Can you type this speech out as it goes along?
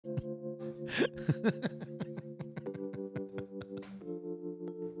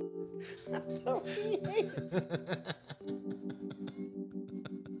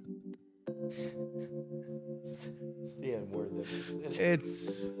It's the N word that makes it.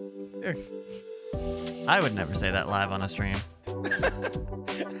 It's. I would never say that live on a stream.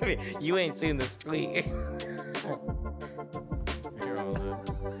 I mean, you ain't seen this tweet.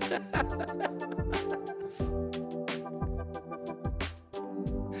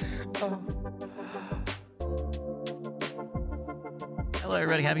 Hello,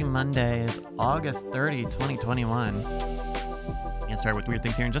 everybody. Happy Monday. It's August 30, 2021. We'll start with weird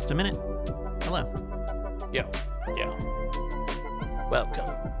things here in just a minute. Hello. Yo. Welcome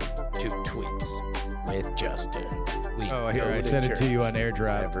to Tweets with Justin. We Oh, here, go I to sent it to church you on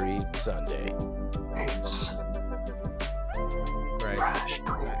AirDrop. every Sunday. Tweets. Right. Fresh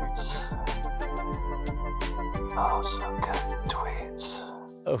tweets. Oh, so good tweets.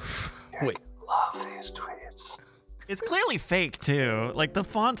 Oh, wait. Love these tweets. It's clearly fake, too. Like, the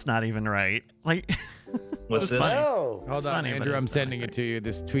font's not even right. Like, What's it's this? funny. Oh. Hold It's on, funny, but Andrew. I'm it's sending not it to you.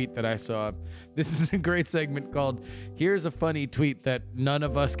 This tweet that I saw. This is a great segment called "Here's a Funny Tweet That None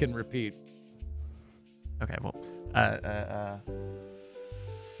of Us Can Repeat." Okay, well,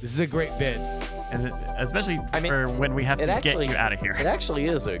 This is a great bit. and especially I mean, for when we have to it actually- get you out of here. It actually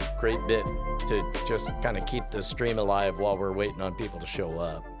is a great bit to just kind of keep the stream alive while we're waiting on people to show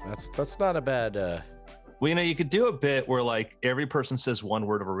up. That's not a bad. Well, you know, you could do a bit where like every person says one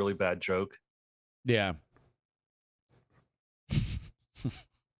word of a really bad joke. Yeah.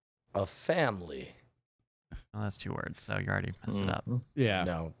 A family. Well, that's 2 words, so you already messed it up. Yeah.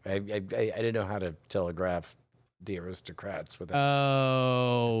 No, I didn't know how to telegraph the aristocrats without.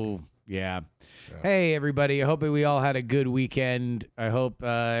 Oh, yeah. Yeah. Hey, everybody. I hope we all had a good weekend. I hope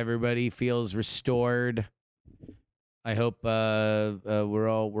everybody feels restored. I hope we're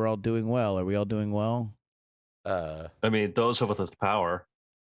all doing well. Are we all doing well? I mean, those of us with power.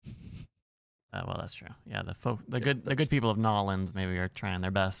 Well, that's true. Yeah, the good people of Nolans maybe are trying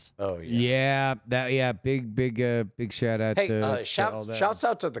their best. Oh yeah. Big shout out Hey, to all that. shouts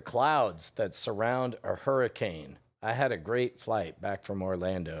out to the clouds that surround a hurricane. I had a great flight back from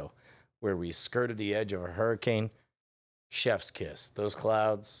Orlando where we skirted the edge of a hurricane. Chef's kiss. Those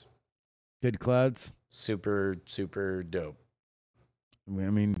clouds, Good clouds. super dope. I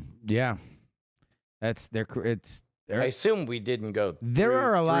mean, yeah. It's I assume we didn't go. There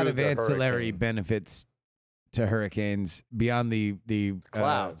are a lot through of the ancillary hurricane. benefits to hurricanes beyond the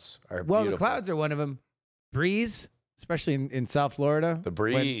Clouds are well, beautiful. the clouds are one of them. Breeze, especially in South Florida. The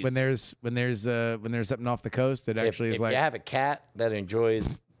breeze. when there's something off the coast that actually if is like you have a cat that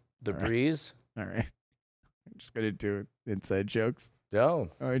enjoys the All right. breeze. all right. I'm just gonna do inside jokes. No,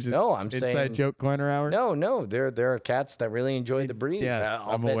 Or just no, I'm inside saying joke corner hour. No, there are cats that really enjoy the breeze. Yes,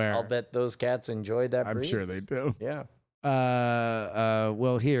 I'll I'm bet, aware. I'll bet those cats enjoy that I'm breeze. sure they do. Yeah.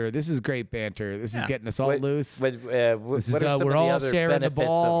 Well, here, this is great banter. This is Yeah. getting us all What- loose. What are This some is, of we're the all other sharing the benefits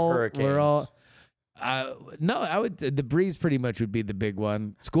ball. of hurricanes? We're all. No, I would. The breeze pretty much would be the big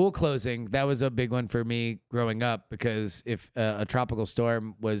one. School closing, that was a big one for me growing up because if a tropical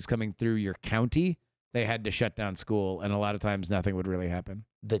storm was coming through your county, they had to shut down school, and a lot of times nothing would really happen.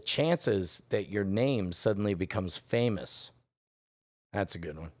 The chances that your name suddenly becomes famous. That's a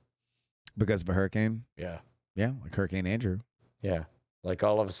good one. Because of a hurricane. Yeah. Yeah, like Hurricane Andrew. Yeah. Like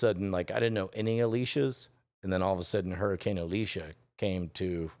all of a sudden, like I didn't know any Alicias, and then all of a sudden Hurricane Alicia came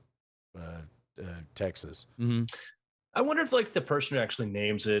to Texas. Mm-hmm. I wonder if like the person who actually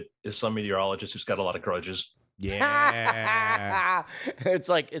names it is some meteorologist who's got a lot of grudges. Yeah. it's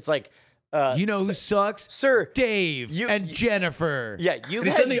like You know who sucks? Sir, Dave you- and Jennifer. yeah, you've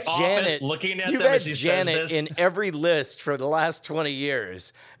He's had in the Janet office looking at You've them had as he says Janet this. in every list for the last 20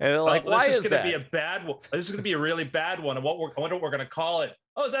 years. And they're like, why this is going to that? be a bad one. This is going to be a really bad one. And I wonder what we're going to call it.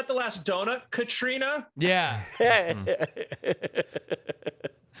 Oh, is that the last donut? Katrina? Yeah.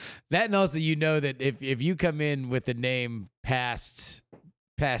 That and also you know that if you come in with a name past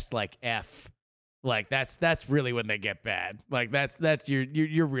like F, like that's really when they get bad. Like that's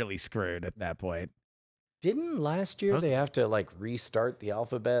you're really screwed at that point. Didn't last year they have to like restart the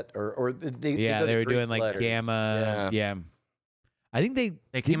alphabet or they Yeah, go they to were Greek doing like letters. gamma. Yeah. I think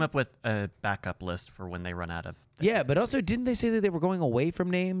They came up with a backup list for when they run out of. Yeah, but also didn't they say that they were going away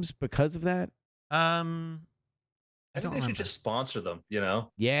from names because of that? I don't think they remember. should just sponsor them, you know?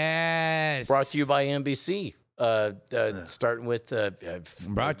 Yes. Brought to you by NBC. Starting with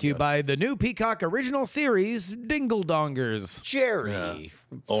Brought to you by the new Peacock original series, Dingle Dongers. Jerry Yeah.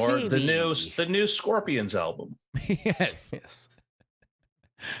 Or Phoebe. the new Scorpions album. Yes. Yes.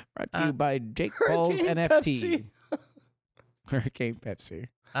 Brought to you by Jake Paul's Hurricane NFT. Pepsi. Hurricane Pepsi.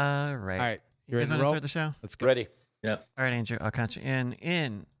 All right. All right. You guys ready to want to roll? start the show? Let's go. Ready? All right, Andrew. I'll count you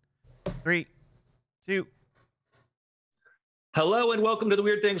in 3, 2. Hello and welcome to the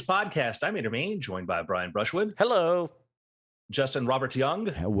Weird Things podcast. I'm Andrew Main, joined by Brian Brushwood, Hello. Justin Robert Young,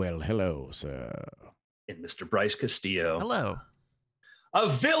 Well, hello, sir. and Mr. Bryce Castillo. Hello. A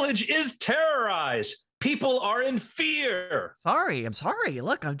village is terrorized. People are in fear. Sorry. I'm sorry.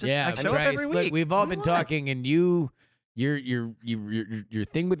 Look, I'm just Yeah, I show Bryce, up every week. Look, we've all What do been you want? talking, and your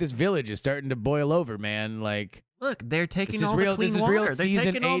thing with this village is starting to boil over, man. Like Look, they're taking is all real- the clean this is real water. They're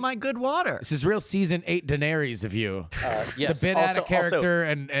season taking all 8. my good water. this is real season 8 Daenerys of you. Yes. It's a bit also, out of character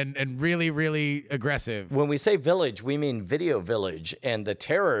and really, really aggressive. when we say village, we mean video village. And the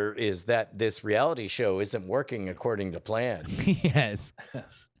terror is that this reality show isn't working according to plan. Yes.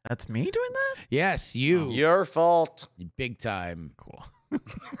 That's me doing that? Yes, you. Your fault. Big time. Cool.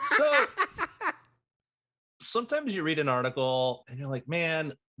 So sometimes you read an article and you're like,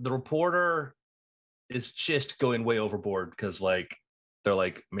 man, the reporter is just going way overboard because like they're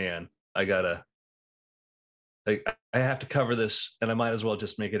like, man, I have to cover this and I might as well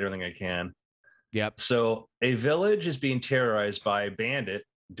just make it everything I can. Yep. So a village is being terrorized by a bandit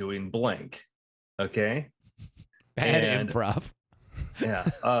doing blank. Okay. Bad And- improv. Yeah.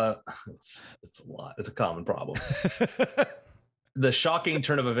 It's a lot. It's a common problem. The shocking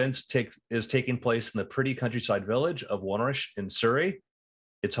turn of events is taking place in the pretty countryside village of Wonorish in Surrey.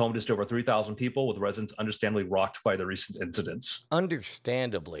 It's home to just over 3,000 people, with residents understandably rocked by the recent incidents.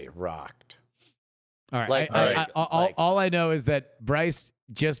 Understandably rocked. All right. Like- all I know is that Bryce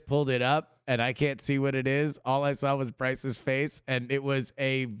just pulled it up and I can't see what it is. All I saw was Bryce's face and it was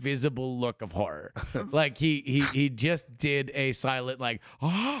a visible look of horror. Like he just did a silent like,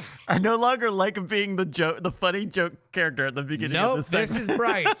 oh. I no longer like being the funny joke character at the beginning Nope, of the this segment. is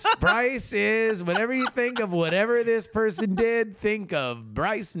Bryce. Bryce is, whenever you think of whatever this person did, think of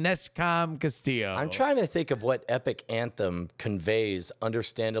Bryce Nescom Castillo. I'm trying to think of what epic anthem conveys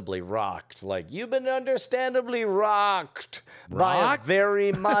understandably rocked. Like, you've been understandably rocked by a Rocked?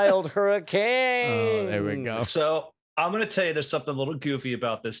 very mild hurricane. Oh, there we go. So I'm going to tell you there's something a little goofy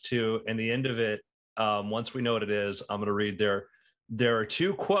about this too. And the end of it, once we know what it is, I'm going to read there are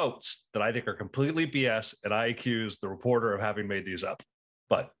 2 quotes that I think are completely BS, and I accuse the reporter of having made these up.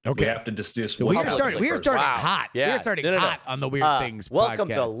 But Okay. we have to just do this. So we are Publicly starting first. Wow. hot. We Yeah. are starting No. hot on the Weird Things Welcome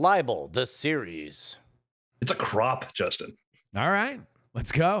podcast. to Libel, the series. It's a crop, Justin. All right,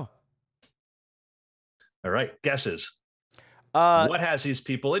 let's go. All right. Guesses. Uh, What has these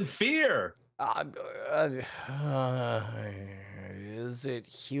people in fear? Is it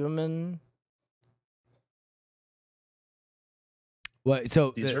human? What?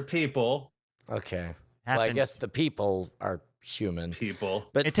 So These are people. Okay. Well, I Happened. guess the people are human. People.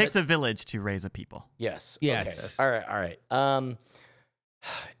 But It takes a village to raise a people. yes. Yes. Okay. All right.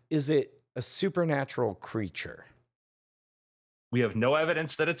 Is it a supernatural creature? We have no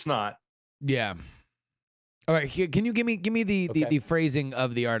evidence that it's not. yeah. All right. Can you give me the Okay. phrasing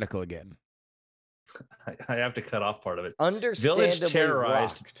of the article again? I have to cut off part of it. Understandably Village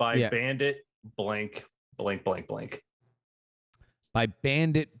terrorized rocked. by Yeah. bandit blank blank blank blank. By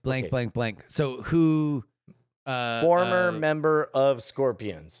bandit blank Okay. blank blank. So who? Former member of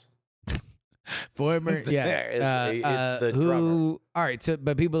Scorpions. Former, yeah. It's the who? drummer. All right. So,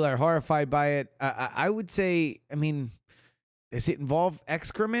 but people are horrified by it. I would say. I mean, does it involve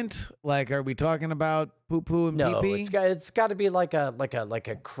excrement? Like, are we talking about poo poo and No, pee pee? it's got to be like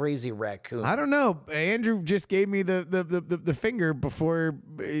a crazy raccoon. I don't know. Andrew just gave me the finger before.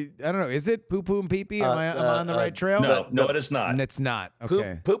 I don't know. Is it poo poo and pee pee? Am I on the right trail? No, no, it is not. And it's not. Poop,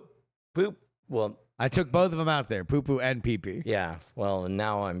 Okay. poop. Well, I took both of them out there, poo poo and pee pee. yeah. Well,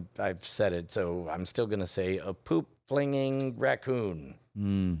 now I've said it, so I'm still gonna say a poop flinging raccoon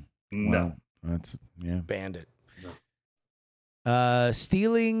Mm, No. well, that's yeah. bandit.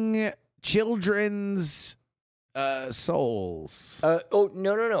 Stealing children's souls.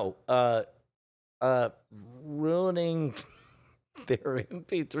 No. Ruining their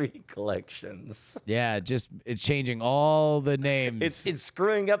MP3 collections. Yeah, just it's changing all the names. It's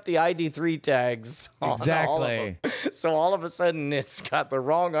screwing up the ID3 tags. on all of Exactly. them. So all of a sudden, it's got the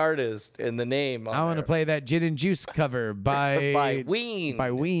wrong artist in the name. I want to play that Gin and Juice cover by by Ween.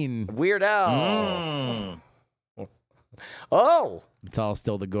 by Ween. Weird Al. Mm. Oh. It's all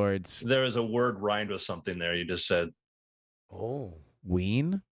still the gourds. There is a word rhymed with something there. You just said. Oh.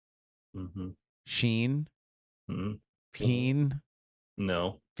 Ween, Mm-hmm. Sheen, Mm-hmm. Peen,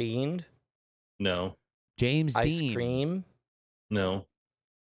 No, Fiend. no, James Ice Dean, cream. no,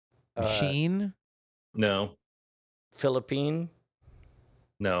 Machine, no, Philippine.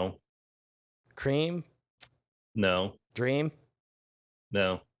 no, Cream. no, Dream.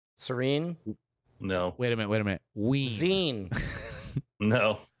 No. Serene. No. Wait a minute. Ween. Zine.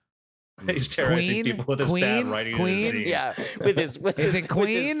 No. He's terrorizing Queen? people with his bad Queen? writing. Queen? In his scene. Yeah, with his Is it with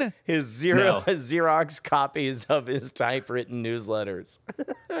Queen? his No. Xerox copies of his typewritten newsletters.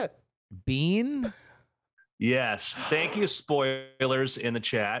 Bean? Yes. Thank you, spoilers in the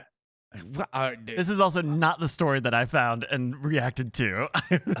chat. This is also not the story that I found and reacted to.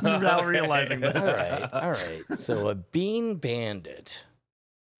 I'm now Okay. realizing this. All right. So a bean bandit.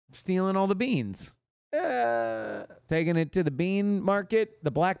 Stealing all the beans. Uh, Taking it to the bean market,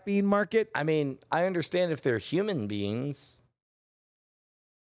 the black bean market. I mean, I understand if they're human beings.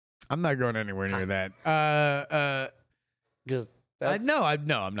 I'm not going anywhere near that. Because I'm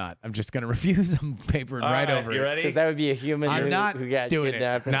not. I'm just gonna refuse. I'm papering All right over You it. ready? Because that would be a human I'm who, not who got doing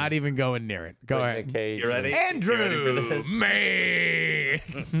kidnapped. it. Not even going near it. Go put in a ahead. cage You ready? and- You ready for Andrew, this?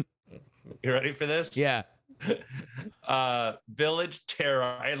 me. You ready for this? Yeah. Village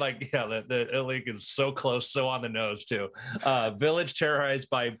terror. The link is so close, so on the nose too. Village terrorized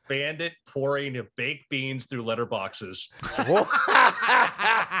by bandit pouring of baked beans through letterboxes.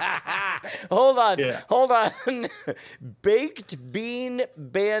 Hold on. Yeah. Hold on. Baked bean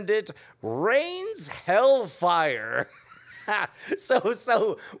bandit rains hellfire.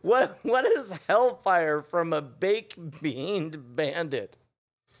 So what is hellfire from a baked bean bandit?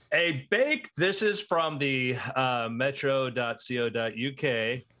 This is from the metro.co.uk.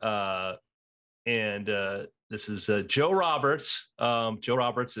 And this is Joe Roberts. Joe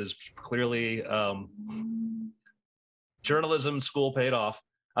Roberts is clearly journalism school paid off.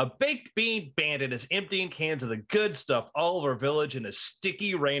 A baked bean bandit is emptying cans of the good stuff all over village in a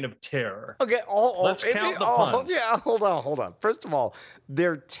sticky rain of terror. Okay, Let's count the puns. Yeah, hold on. First of all,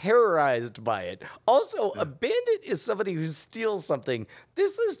 they're terrorized by it. Also, a bandit is somebody who steals something.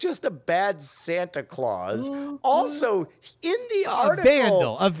 This is just a bad Santa Claus. Also, in the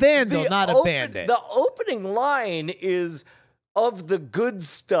article, A vandal, the not a bandit. The opening line is of the good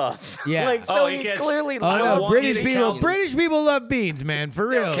stuff. Yeah. like so Oh, he he gets- clearly Oh I no, want you British to people. count- British people love beans, man. For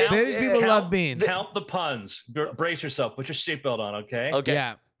real, Count- British people count- love beans. Count the puns. Brace yourself. Put your seatbelt on, okay? Okay.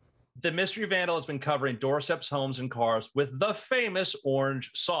 Yeah. The mystery vandal has been covering doorsteps, homes, and cars with the famous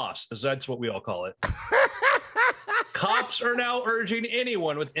orange sauce, as that's what we all call it. Cops are now urging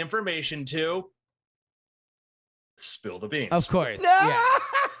anyone with information to spill the beans. Of course. No! Yeah.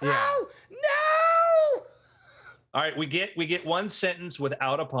 Yeah. No! All right, we get one sentence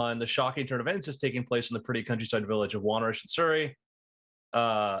without a pun. The shocking turn of events is taking place in the pretty countryside village of Wannersh in Surrey. It's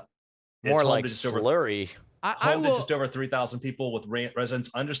More home like to just over- slurry. I home to will. just over 3,000 people, with residents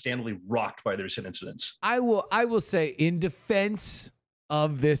understandably rocked by the recent incidents. I will say in defense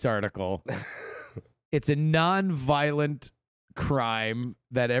of this article, it's a non-violent crime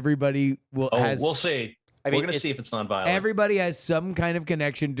that everybody will Oh, has. we'll see. I We're mean, going to see it's- if it's nonviolent. Everybody has some kind of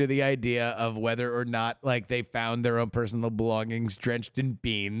connection to the idea of whether or not, like, they found their own personal belongings drenched in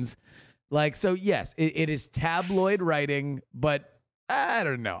beans. Like, so yes, it is tabloid writing, but I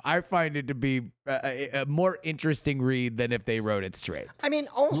don't know. I find it to be a more interesting read than if they wrote it straight. I mean,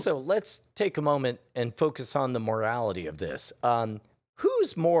 also, let's take a moment and focus on the morality of this.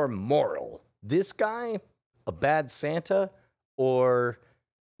 Who's more moral? This guy, a bad Santa, or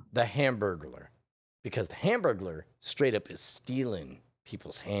the Hamburglar? Because the Hamburglar straight up is stealing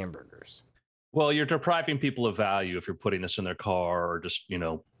people's hamburgers. Well, you're depriving people of value if you're putting this in their car or just,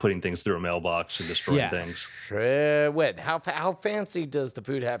 putting things through a mailbox and destroying Yeah. things. Wait, how fancy does the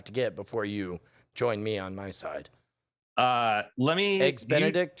food have to get before you join me on my side? Let me. Eggs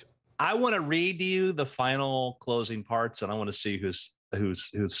Benedict? I want to read to you the final closing parts, and I want to see whose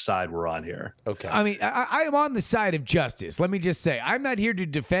side we're on here. Okay. I mean, I am on the side of justice. Let me just say, I'm not here to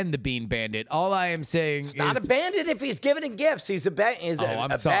defend the Bean Bandit. All I am saying He's is, not a bandit if he's giving gifts. He's a bad. oh,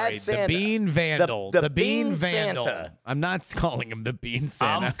 I'm a sorry, bad Santa. the Bean Vandal, The Bean Bean Vandal. Santa. I'm not calling him the Bean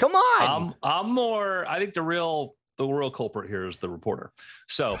Santa. Come on. I'm more. I think the real culprit here is the reporter.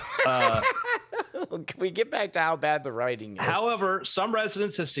 So. Can we get back to how bad the writing is? However, some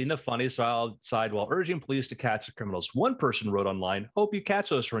residents have seen the funny side while urging police to catch the criminals. One person wrote online, "Hope you catch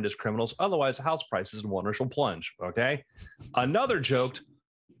those horrendous criminals, otherwise house prices in Wannersh will plunge." Okay. Another joked,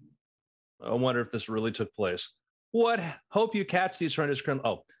 "I wonder if this really took place. Hope you catch these horrendous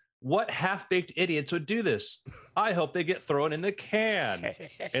criminals. Oh, what half-baked idiots would do this? I hope they get thrown in the can."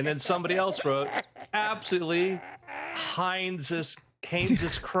 And then somebody else wrote, "Absolutely Heinz's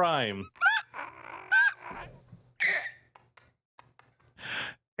crime."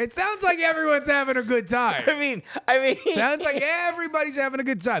 It sounds like everyone's having a good time. I mean, Sounds like everybody's having a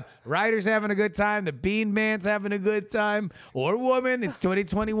good time. Ryder's having a good time. The Bean Man's having a good time. Or woman. It's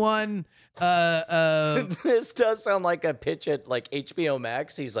 2021. this does sound like a pitch at like HBO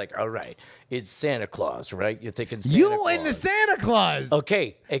Max. He's like, all right, it's Santa Claus, right? You're thinking Santa You Claus. and the Santa Claus.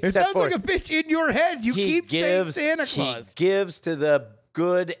 Okay, It except sounds for like a pitch in your head. You keep saying Santa Claus. He gives to the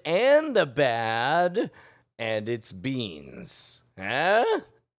good and the bad, and it's beans. Huh?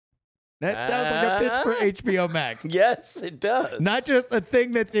 That sounds like a pitch for HBO Max. Yes, it does. Not just a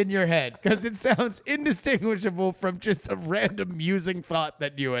thing that's in your head, because it sounds indistinguishable from just a random musing thought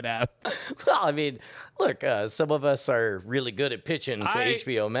that you would have. Well, I mean, look, some of us are really good at pitching to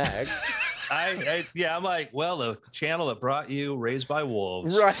HBO Max. I'm like, well, the channel that brought you Raised by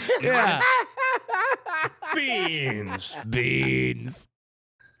Wolves. Right. Yeah. Beans. Beans.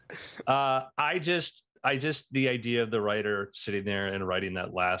 I just the idea of the writer sitting there and writing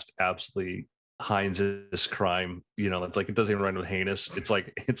that last absolutely Heinz's crime, it's like it doesn't even rhyme with heinous. It's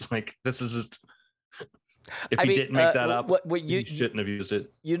like this is just if you didn't make that up, what you shouldn't have used it.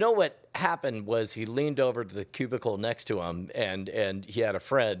 You know what happened was he leaned over to the cubicle next to him, and he had a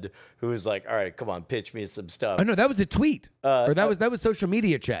friend who was like, "All right, come on, pitch me some stuff." Oh no, that was a tweet, or that was social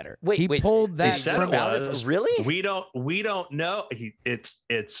media chatter. He pulled They that said from it was. Really? We don't know. It's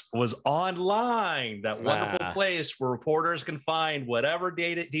was online, that wonderful place where reporters can find whatever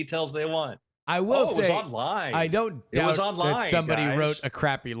details they want. I will say, it was online. I don't It was doubt online, that somebody guys. wrote a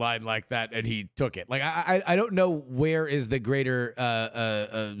crappy line like that and he took it. Like I don't know where is the greater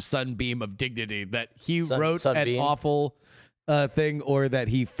sunbeam of dignity that he wrote sunbeam? an awful thing or that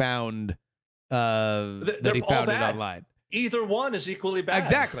he found that he all found it bad. online. Either one is equally bad.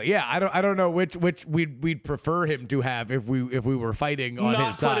 Exactly. Yeah. I don't know which we'd prefer him to have if we were fighting on Not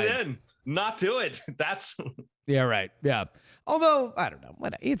his put side. it in. Not do it. That's Yeah. Right. Yeah. Although I don't know.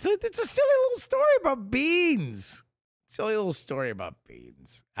 It's a silly little story about beans. Silly little story about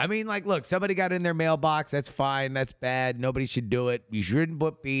beans. I mean, like, look, somebody got in their mailbox. That's fine. That's bad. Nobody should do it. You shouldn't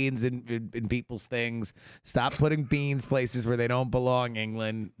put beans in people's things. Stop putting beans places where they don't belong,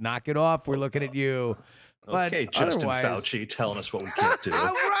 England. Knock it off. We're looking at you. But okay. Justin otherwise- Fauci telling us what we can't do.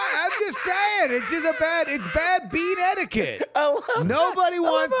 I'm right. I'm just saying. It's just it's bad bean etiquette. I love Nobody that. I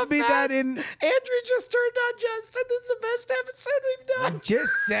love wants how to be fast that in. Andrew just turned on Justin. This is the best episode we've done. I'm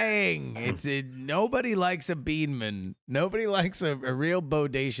just saying, nobody likes a beanman. Nobody likes a real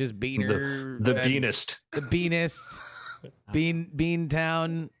bodacious beaner. The beanist. The beanist.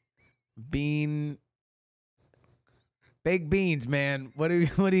 Beantown. Bean. Big beans, man. What are you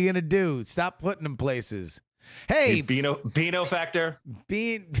gonna do? Stop putting them places. Hey, Beano factor.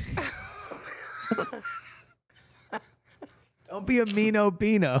 bean. Don't be a meano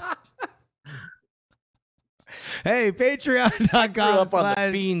beano. Hey, Grew patreon.com up on the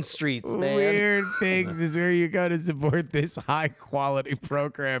slash bean streets, man. Weird Things is where you go to support this high quality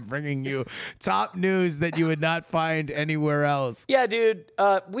program, bringing you top news that you would not find anywhere else. Yeah, dude.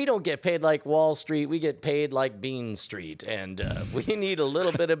 We don't get paid like Wall Street. We get paid like Bean Street, and we need a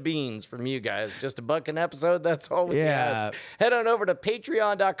little bit of beans from you guys. Just $1 an episode. That's all we ask. Head on over to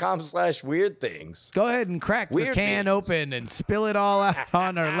patreon.com/weird things. Go ahead and crack the Weird can Things. open and spill it all out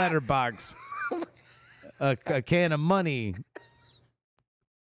on our letterbox. A can of money.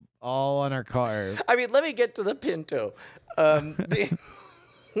 All on our car. I mean, let me get to the Pinto.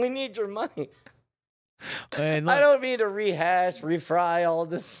 We need your money. And I look, don't mean to refry all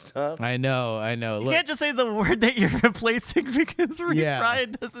this stuff. I know. You Look, can't just say the word that you're replacing because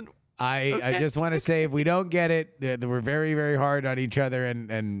refried doesn't. I just want to say if we don't get it, that we're very, very hard on each other,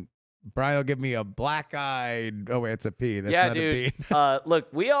 and Brian will give me a black eye. Oh wait, it's a P. That's Yeah, not dude. a B. Look,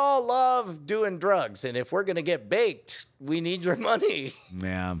 we all love doing drugs, and if we're gonna get baked, we need your money.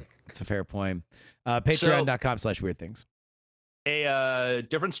 Yeah, that's a fair point. Patreon.com/weird things. A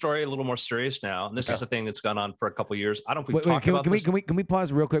different story, a little more serious now. And this is a thing that's gone on for a couple years. I don't know if we've Wait, talked about this. can we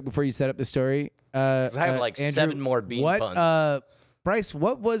pause real quick before you set up the story? 'Cause I have like Andrew, 7 more bean what, puns. Bryce,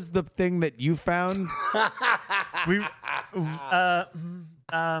 what was the thing that you found? We,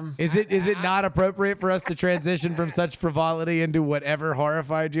 Is it not appropriate for us to transition from such frivolity into whatever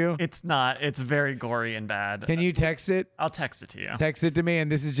horrified you? it's not. It's very gory and bad. Can you text it? I'll text it to you. Text it to me,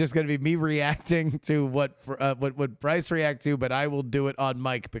 and this is just going to be me reacting to what Bryce react to, but I will do it on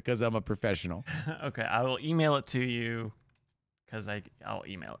mic because I'm a professional. Okay, I will email it to you because I'll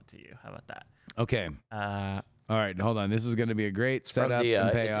email it to you. How about that? Okay. All right, hold on. This is going to be a great From setup the,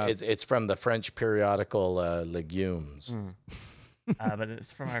 and payoff. it's from the French periodical Legumes. But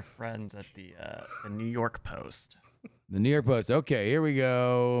it's from our friends at the New York Post. The New York Post. Okay, here we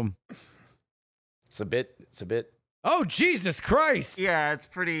go. It's a bit Oh, Jesus Christ. Yeah, it's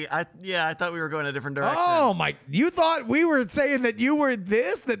pretty. I thought we were going a different direction. Oh, my. You thought we were saying that you were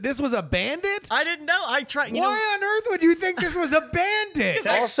that this was a bandit? I didn't know. I tried. Why on earth would you think this was a bandit?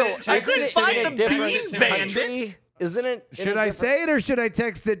 Also, I isn't couldn't it find in a the different bean country? Isn't it? in Should a I different- say it or should I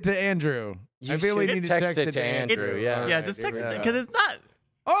text it to Andrew? You I feel we should need to text it to Andrew. It's- Yeah, yeah, just text Yeah. it because it's not.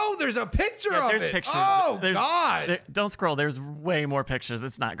 Oh, there's a picture Yeah, of there's it. pictures. Oh, There's- God. Don't scroll. There's way more pictures.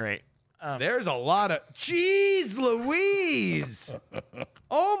 It's not great. There's a lot of. Jeez Louise.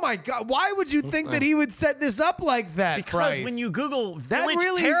 Oh, my God. Why would you think that he would set this up like that, Because Bryce? when you Google that village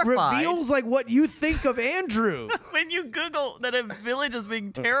really terrified, reveals like what you think of Andrew. when you Google that a village is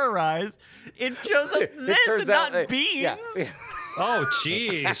being terrorized, it shows up It this turns and out not that- beans. yeah. Oh,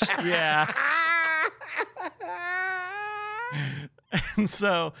 jeez. Yeah. And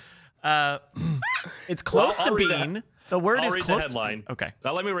so, it's close I'll to read that. bean. The word I'll is read the close headline. to bean. Okay.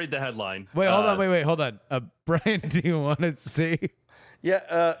 Now let me read the headline. Wait, hold on. Wait, hold on. Brian, do you want to see?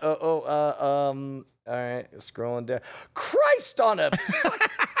 Yeah. All right. Scrolling down. Christ on a.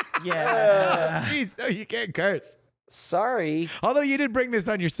 Yeah. Jeez, no, you can't curse. Sorry. Although you did bring this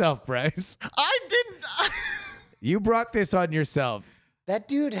on yourself, Bryce. I didn't. You brought this on yourself. That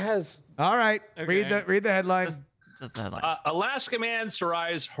dude has. All right. Okay. Read the headline. Just the headline. Alaska man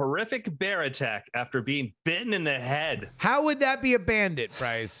survives horrific bear attack after being bitten in the head. How would that be a bandit,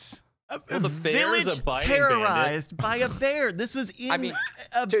 Bryce? Well, the bear is Village a biting terrorized by a bear. This was in. I mean,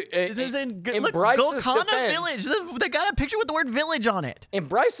 this is in look, Bryce's Golconda defense- Village. They got a picture with the word village on it. In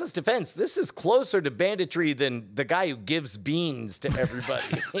Bryce's defense, this is closer to banditry than the guy who gives beans to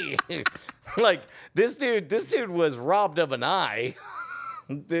everybody. Like this dude was robbed of an eye.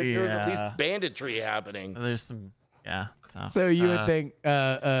 There was at least Yeah. banditry happening. There's some. Yeah. So you would think,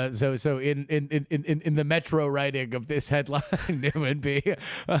 so in the Metro writing of this headline, it would be,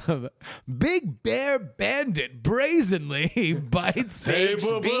 Big Bear Bandit brazenly bites Hey, Bakes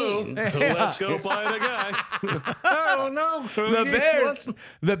boo-boo. beans. Let's go buy the guy. Oh, no.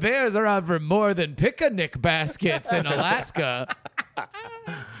 The bears are out for more than picnic baskets in Alaska.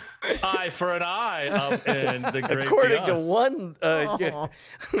 Eye for an eye up in the great According to beyond. one,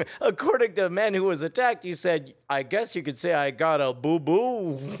 according to a man who was attacked, he said, "I guess you could say I got a boo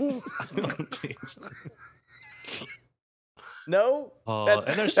boo." No, Oh, that's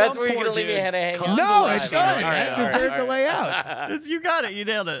and there's that's some where you're poor gonna leave me dude hanging out. No, it's convalescing. not. All right, That all right, deserved all the right. way out. You got it. You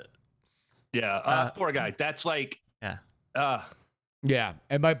nailed it. Yeah, poor guy. That's like, Yeah. Yeah,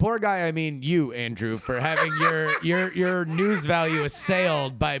 and by poor guy, I mean you, Andrew, for having your news value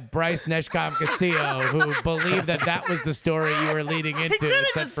assailed by Bryce Neshcom Castillo, who believed that was the story you were leading He into. could with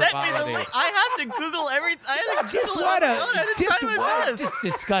have just such sent me the frivolity. link. I have to Google everything. I have to Just Google what it on my own. I had to try my best. just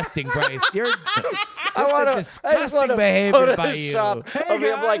disgusting, Bryce. You're just I a just disgusting want to behavior by you. Photoshop Hey, of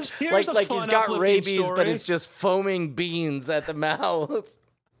him guys, here's a like fun, he's got uplifting rabies, but story. it's just foaming beans at the mouth.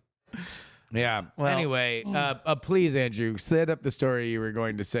 Yeah. Well, anyway, please, Andrew, set up the story you were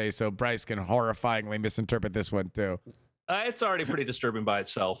going to say so Bryce can horrifyingly misinterpret this one too. it's already pretty disturbing by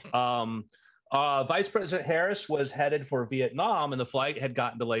itself. Vice President Harris was headed for Vietnam, and the flight had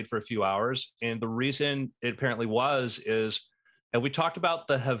gotten delayed for a few hours. And the reason it apparently is, have we talked about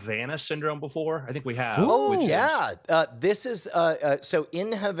the Havana syndrome before? I think we have. Oh, which is- yeah. This is so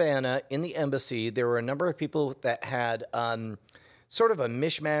in Havana, in the embassy, there were a number of people that had sort of a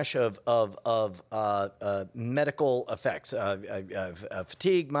mishmash of medical effects,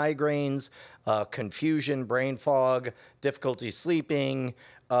 fatigue, migraines, confusion, brain fog, difficulty sleeping,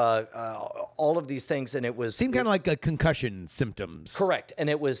 all of these things. And it was Seemed kind of like a concussion symptoms. correct. And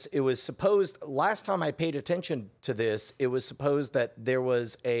it was supposed, last time I paid attention to this, it was supposed that there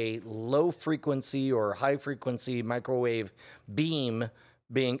was a low frequency or high frequency microwave beam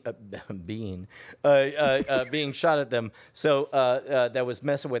being being shot at them. So that was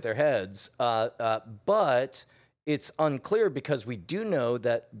messing with their heads. But it's unclear because we do know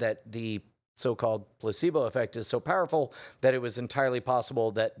that the so-called placebo effect is so powerful that it was entirely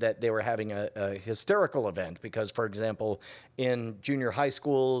possible that they were having a hysterical event. Because, for example, in junior high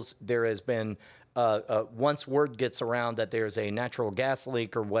schools, there has been once word gets around that there's a natural gas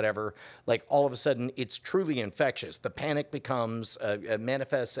leak or whatever, like all of a sudden it's truly infectious. The panic becomes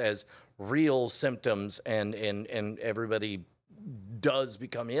manifests as real symptoms, and everybody does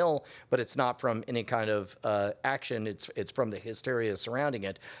become ill, but it's not from any kind of action. It's from the hysteria surrounding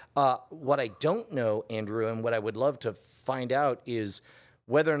it. What I don't know, Andrew, and what I would love to find out is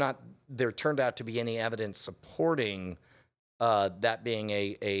whether or not there turned out to be any evidence supporting that being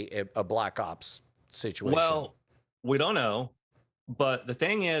a black ops situation. Well, we don't know. But the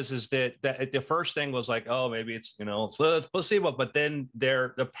thing is that the first thing was like, oh, maybe it's, so it's placebo. But then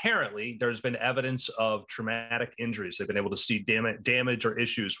there's been evidence of traumatic injuries. They've been able to see damage or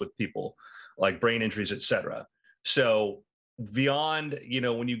issues with people, like brain injuries, etc. So beyond,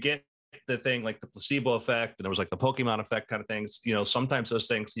 when you get the thing like the placebo effect, and there was like the Pokemon effect kind of things, sometimes those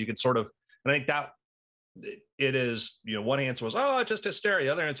things you could sort of, and I think that it is, one answer was, oh, it's just hysteria.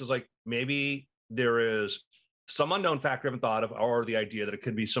 The other answer is like, maybe there is some unknown factor I haven't thought of, or the idea that it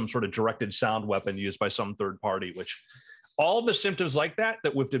could be some sort of directed sound weapon used by some third party, which all the symptoms like that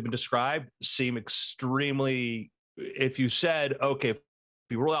we've been described seem extremely, if you said, okay, if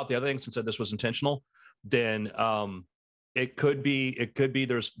you rule out the other things and said this was intentional, then it could be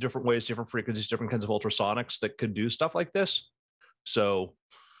there's different ways, different frequencies, different kinds of ultrasonics that could do stuff like this. So,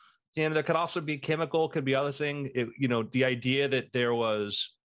 there could also be chemical, could be other thing. The idea that there was,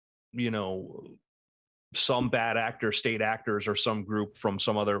 some bad actor, state actors, or some group from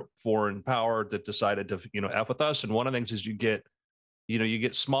some other foreign power that decided to, F with us. And one of the things is you get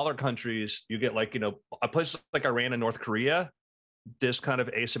smaller countries, you get like, a place like Iran and North Korea, this kind of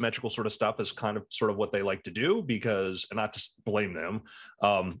asymmetrical sort of stuff is kind of sort of what they like to do because, and not to blame them,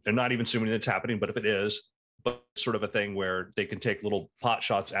 they're not even assuming it's happening, but if it is, but sort of a thing where they can take little pot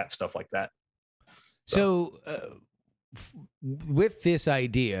shots at stuff like that. So with this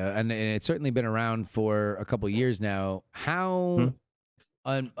idea, and it's certainly been around for a couple of years now, how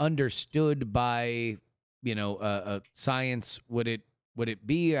understood by science would it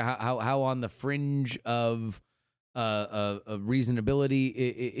be? How on the fringe of reasonability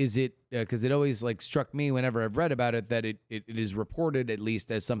is it? Because it always like struck me whenever I've read about it that it is reported at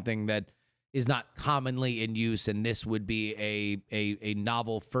least as something that is not commonly in use, and this would be a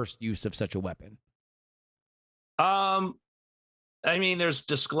novel first use of such a weapon. I mean, there's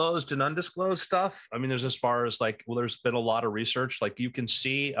disclosed and undisclosed stuff. I mean, there's as far as like, well, there's been a lot of research. Like you can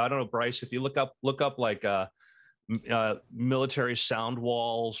see, I don't know, Bryce, if you look up like military sound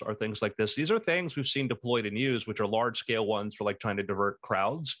walls or things like this, these are things we've seen deployed and used, which are large scale ones for like trying to divert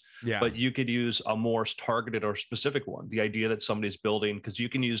crowds. Yeah. But you could use a more targeted or specific one. The idea that somebody's building, because you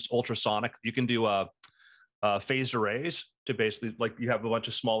can use ultrasonic, you can do phased arrays to basically, like, you have a bunch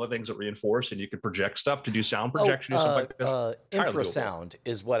of smaller things that reinforce, and you can project stuff to do sound projection or something like this. Infrasound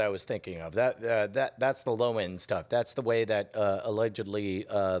is what I was thinking of. That's the low end stuff. That's the way that allegedly,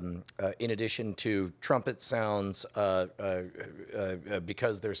 in addition to trumpet sounds,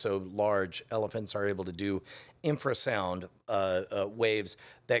 because they're so large, elephants are able to do infrasound waves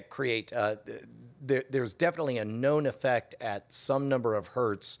that create. There's definitely a known effect at some number of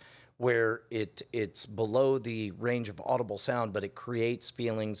hertz where it's below the range of audible sound, but it creates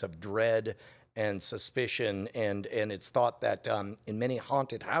feelings of dread and suspicion. And it's thought that in many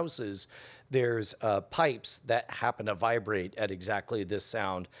haunted houses, there's pipes that happen to vibrate at exactly this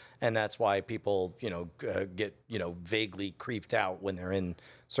sound. And that's why people, get, vaguely creeped out when they're in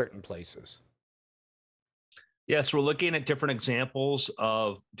certain places. Yes, we're looking at different examples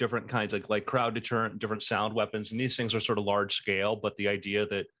of different kinds of like crowd deterrent, different sound weapons. And these things are sort of large scale, but the idea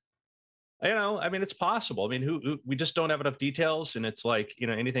that, I mean, it's possible. I mean, we just don't have enough details. And it's like,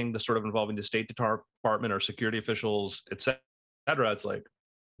 anything that's sort of involving the State Department or security officials, et cetera, it's like,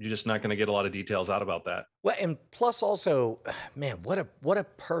 you're just not going to get a lot of details out about that. Well, and plus also, man, what a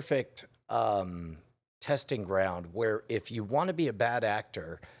perfect testing ground where if you want to be a bad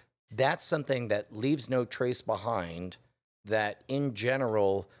actor, that's something that leaves no trace behind, that in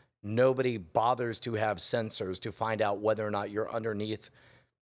general, nobody bothers to have sensors to find out whether or not you're underneath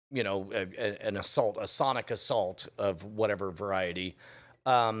an assault, a sonic assault of whatever variety.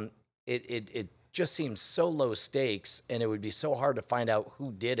 It just seems so low stakes, and it would be so hard to find out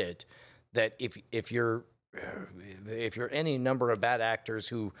who did it, that if you're any number of bad actors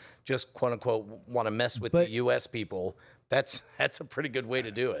who just quote unquote want to mess with the U.S. people, that's a pretty good way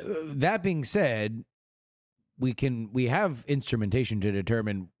to do it. That being said, we have instrumentation to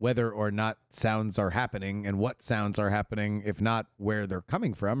determine whether or not sounds are happening and what sounds are happening, if not where they're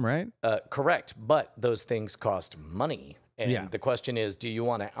coming from, right? Correct. But those things cost money. And the question is, do you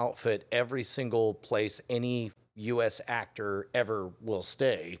want to outfit every single place any U.S. actor ever will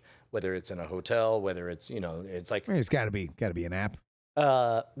stay, whether it's in a hotel, whether it's, it's like... There's got to be an app.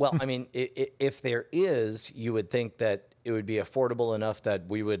 Well, I mean, if there is, you would think that it would be affordable enough that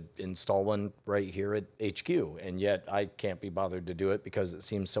we would install one right here at HQ, and yet I can't be bothered to do it because it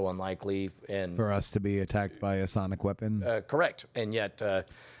seems so unlikely. And for us to be attacked by a sonic weapon. Correct, and yet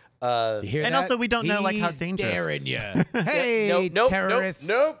You hear And that? also, we don't know, like, how He's dangerous. daring you. Hey, nope, terrorists.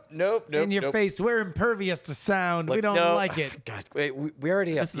 nope, In your nope. face. We're impervious to sound. we Like, don't no. like it. God, wait, we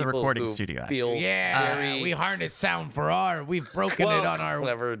already have This is a people recording who studio, feel Yeah, very we harness sound for our. We've broken Well, it on our.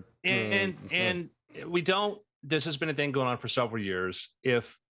 whatever. And we don't. This has been a thing going on for several years.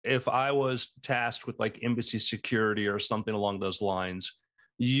 If I was tasked with like embassy security or something along those lines,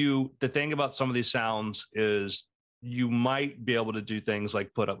 the thing about some of these sounds is you might be able to do things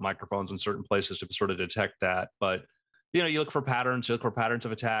like put up microphones in certain places to sort of detect that. But you look for patterns, you look for patterns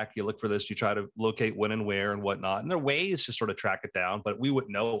of attack, you look for this, you try to locate when and where and whatnot. And there are ways to sort of track it down, but we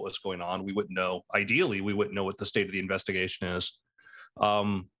wouldn't know what was going on. We wouldn't know, ideally, we wouldn't know what the state of the investigation is.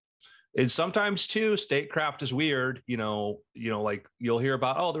 And sometimes too, statecraft is weird. Like you'll hear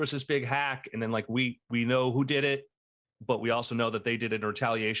about, oh, there was this big hack, and then like we know who did it, but we also know that they did it in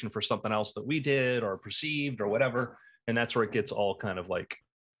retaliation for something else that we did or perceived or whatever, and that's where it gets all kind of like.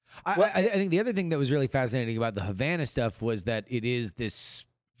 I think the other thing that was really fascinating about the Havana stuff was that it is this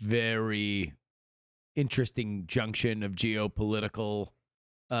very interesting junction of geopolitical,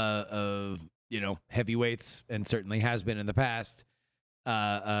 heavyweights, and certainly has been in the past.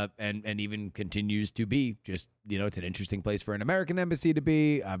 And even continues to be. Just, it's an interesting place for an American embassy to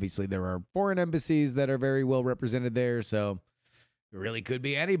be. Obviously, there are foreign embassies that are very well represented there, so it really could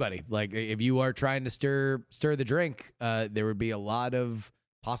be anybody. Like if you are trying to stir the drink, there would be a lot of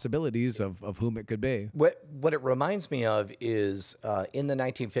possibilities of whom it could be. What it reminds me of is in the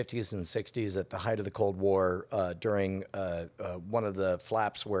 1950s and 60s, at the height of the Cold War, during one of the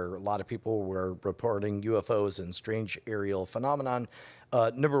flaps where a lot of people were reporting UFOs and strange aerial phenomenon.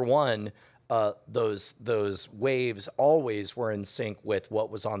 Number one, those waves always were in sync with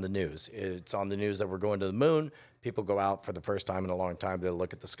what was on the news. It's on the news that we're going to the moon. People go out for the first time in a long time. They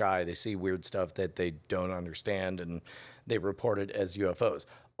look at the sky. They see weird stuff that they don't understand, and they report it as UFOs.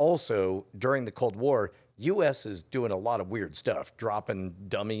 Also, during the Cold War, U.S. is doing a lot of weird stuff, dropping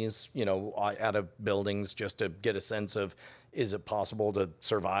dummies, out of buildings just to get a sense of, is it possible to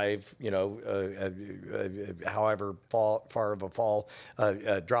survive, however far of a fall,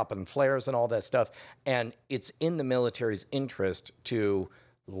 dropping flares and all that stuff. And it's in the military's interest to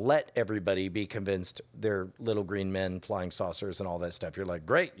let everybody be convinced they're little green men, flying saucers, and all that stuff. You're like,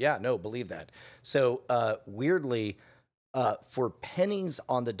 great, yeah, no, believe that. So weirdly, for pennies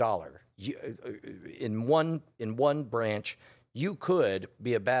on the dollar, in one branch, you could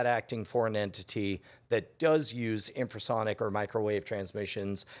be a bad acting foreign entity that does use infrasonic or microwave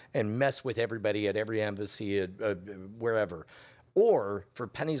transmissions and mess with everybody at every embassy, wherever. Or for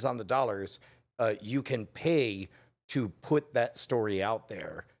pennies on the dollars, you can pay to put that story out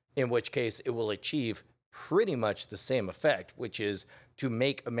there, in which case it will achieve pretty much the same effect, which is to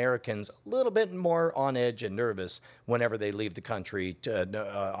make Americans a little bit more on edge and nervous whenever they leave the country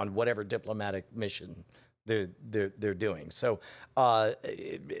on whatever diplomatic mission they're doing. So I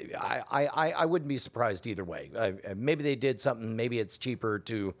wouldn't be surprised either way. Maybe they did something. Maybe it's cheaper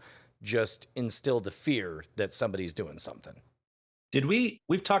to just instill the fear that somebody's doing something.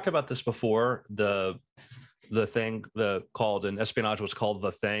 We've talked about this before, the thing called in espionage was called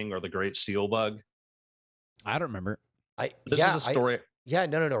The Thing, or the Great Seal Bug. I don't remember. This is a story.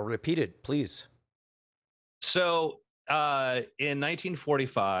 No. Repeat it, please. So in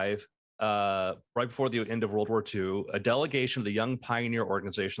 1945, right before the end of World War II, a delegation of the Young Pioneer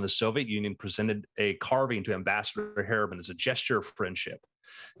Organization of the Soviet Union presented a carving to Ambassador Harriman as a gesture of friendship,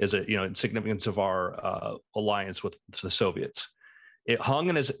 as in significance of our alliance with the Soviets. It hung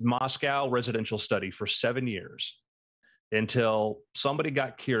in his Moscow residential study for 7 years until somebody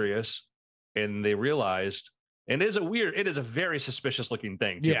got curious and they realized, and it is a very suspicious looking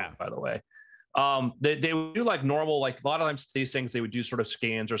thing too, by the way. They would do like normal, like a lot of times these things, they would do sort of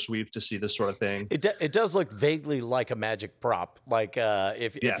scans or sweeps to see this sort of thing. It does look vaguely like a magic prop. Like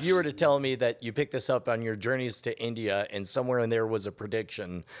if you were to tell me that you picked this up on your journeys to India and somewhere in there was a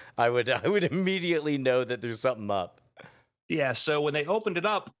prediction, I would immediately know that there's something up. Yeah. So when they opened it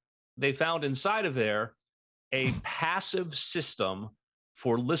up, they found inside of there a passive system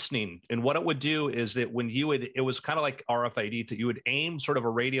for listening. And what it would do is that when it was kind of like RFID, you would aim sort of a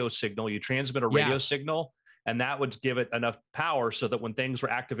radio signal, you transmit a radio signal, and that would give it enough power so that when things were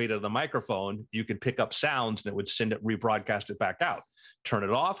activated on the microphone, you could pick up sounds and it would rebroadcast it back out. Turn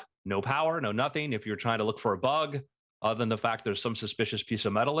it off, no power, no nothing. If you're trying to look for a bug, other than the fact there's some suspicious piece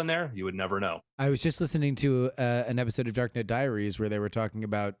of metal in there, you would never know. I was just listening to an episode of Darknet Diaries where they were talking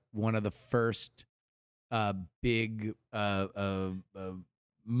about one of the first big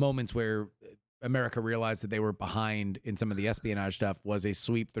moments where America realized that they were behind in some of the espionage stuff was a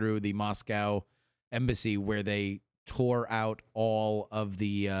sweep through the Moscow embassy where they tore out all of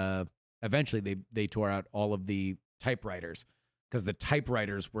the eventually they tore out all of the typewriters because the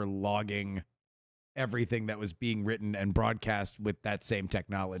typewriters were logging everything that was being written and broadcast with that same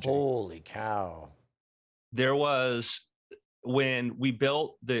technology. Holy cow. There was when we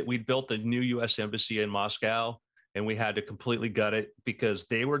built the new U.S. embassy in Moscow, and we had to completely gut it because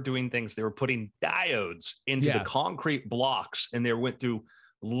they were doing things. They were putting diodes into the concrete blocks, and they went through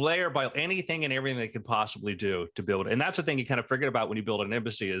layer by anything and everything they could possibly do to build it. And that's the thing you kind of forget about when you build an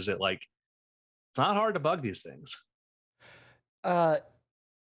embassy is that like it's not hard to bug these things.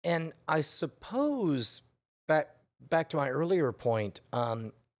 And I suppose back to my earlier point,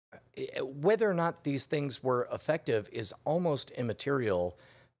 whether or not these things were effective is almost immaterial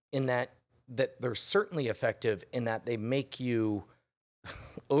in that they're certainly effective in that they make you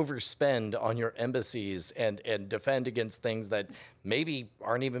overspend on your embassies and defend against things that maybe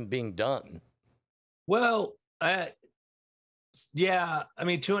aren't even being done. Well, yeah, I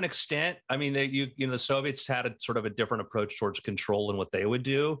mean, to an extent, I mean, the Soviets had a sort of a different approach towards control than what they would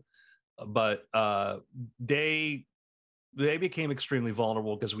do, but they became extremely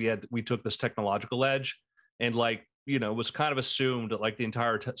vulnerable because we took this technological edge, and like it was kind of assumed that like the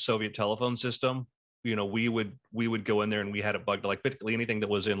entire Soviet telephone system, we would go in there and we had it bugged, like basically anything that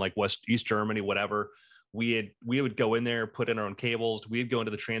was in like East Germany, whatever. We would go in there, put in our own cables. We'd go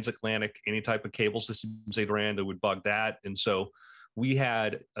into the transatlantic, any type of cable systems they ran that would bug that. And so we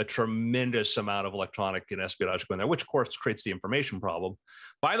had a tremendous amount of electronic and espionage going there, which of course creates the information problem.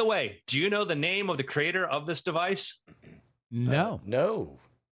 By the way, do you know the name of the creator of this device? No. No.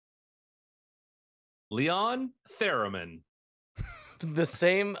 Leon Theremin. The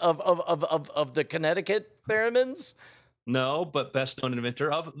same of the Connecticut Theremins? No, but best known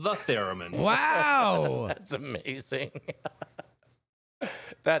inventor of the theremin. Wow. That's amazing.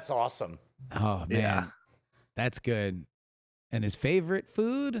 That's awesome. Oh, man. Yeah. That's good. And his favorite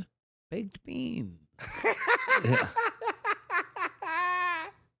food? Baked beans. Yeah.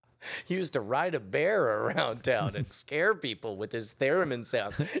 He used to ride a bear around town and scare people with his theremin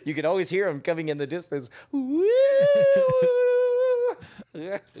sounds. You could always hear him coming in the distance. Woo!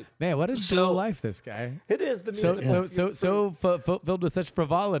 Man, what a dual life this guy. It is the music. Filled with such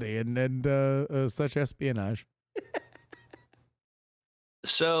frivolity and such espionage.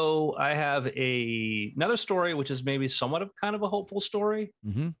 So I have another story, which is maybe somewhat of kind of a hopeful story.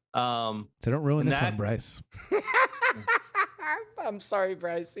 Mm-hmm. So don't ruin this one, Bryce. I'm sorry,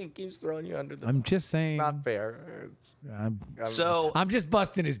 Bryce. He keeps throwing you under the I'm bus. just saying. It's not fair. I'm just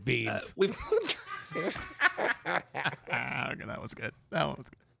busting his beans. we've Okay, that was good. That one was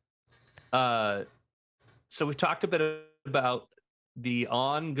good. So we've talked a bit about the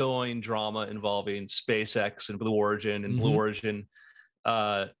ongoing drama involving SpaceX and Blue Origin and Blue Origin.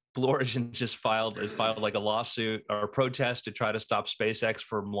 Blue Origin has filed like a lawsuit or a protest to try to stop SpaceX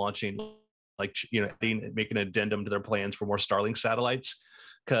from launching, like making an addendum to their plans for more Starlink satellites,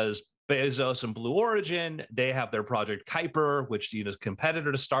 because Bezos and Blue Origin, they have their Project Kuiper, which is a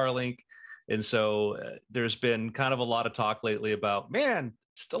competitor to Starlink. And so there's been kind of a lot of talk lately about, man,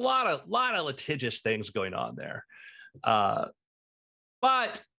 just a lot of litigious things going on there.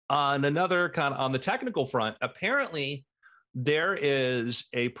 But on the technical front, apparently there is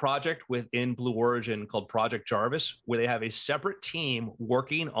a project within Blue Origin called Project Jarvis, where they have a separate team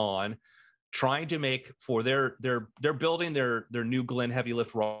working on trying to make they're building their new Glenn heavy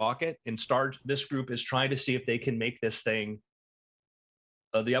lift rocket, and this group is trying to see if they can make this thing,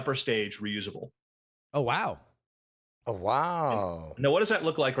 the upper stage, reusable. Oh, wow. Oh, wow. Now, what does that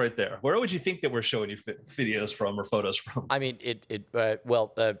look like right there? Where would you think that we're showing you videos from or photos from? I mean,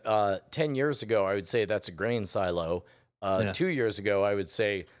 10 years ago, I would say that's a grain silo. 2 years ago, I would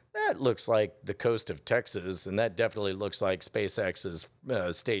say that looks like the coast of Texas, and that definitely looks like SpaceX's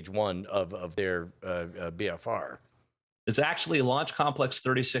stage one of their BFR. It's actually Launch Complex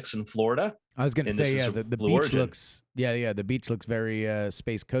 36 in Florida. I was going to say, the beach Origin. looks, the beach looks very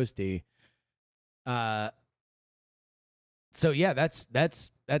Space Coasty. So yeah, that's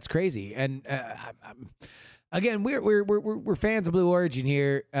crazy. And again, we're fans of Blue Origin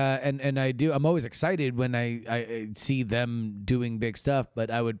here, and I'm always excited when I see them doing big stuff.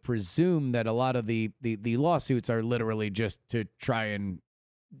 But I would presume that a lot of the lawsuits are literally just to try and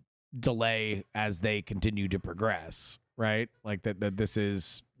delay as they continue to progress, right? Like that this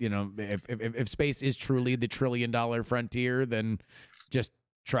is, if space is truly the $1 trillion frontier, then just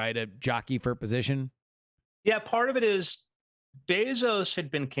try to jockey for position. Yeah, part of it is Bezos had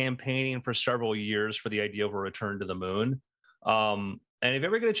been campaigning for several years for the idea of a return to the moon. And if you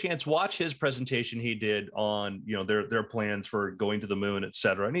ever get a chance, watch his presentation he did on, you know, their plans for going to the moon, et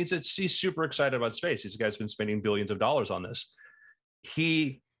cetera. And he's super excited about space. This guy's been spending billions of dollars on this.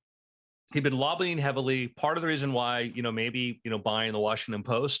 He'd been lobbying heavily. Part of the reason why, you know, maybe, you know, buying the Washington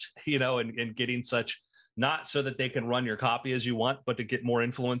Post, you know, and getting such, not so that they can run your copy as you want, but to get more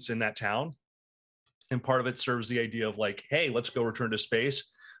influence in that town. And part of it serves the idea of like, hey, let's go return to space.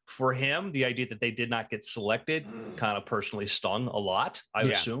 For him, the idea that they did not get selected kind of personally stung a lot, I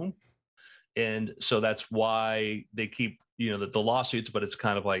assume. And so that's why they keep, you know, the lawsuits, but it's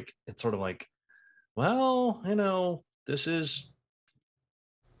kind of like, it's sort of like, well, you know, this is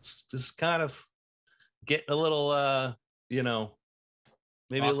kind of getting a little, you know,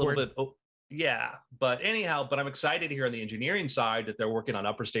 maybe awkward. a little bit. Oh, yeah. But anyhow, but I'm excited to hear on the engineering side that they're working on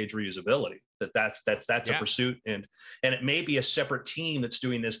upper stage reusability, that's a pursuit. And it may be a separate team that's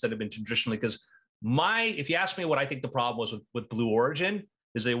doing this that have been traditionally, because if you ask me what I think the problem was with Blue Origin,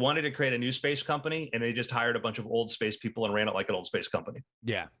 is they wanted to create a new space company and they just hired a bunch of old space people and ran it like an old space company.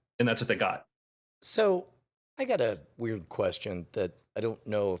 Yeah. And that's what they got. So I got a weird question that I don't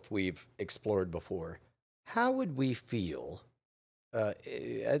know if we've explored before. How would we feel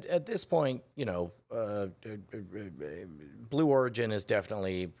at this point? You know, Blue Origin is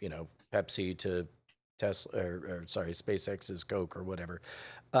definitely, you know, Pepsi to Tesla, or sorry, SpaceX's Coke or whatever.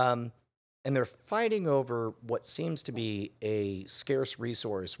 And they're fighting over what seems to be a scarce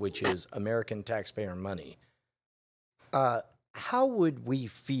resource, which is American taxpayer money. How would we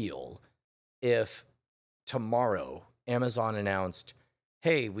feel if tomorrow Amazon announced,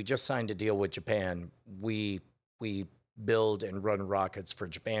 hey, we just signed a deal with Japan. We build and run rockets for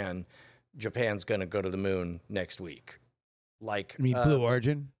Japan. Japan's going to go to the moon next week. Like, I mean, Blue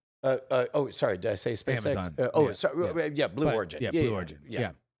Origin? Oh, sorry. Did I say SpaceX? Amazon. Sorry. Yeah, Blue Origin. Yeah, Blue Origin.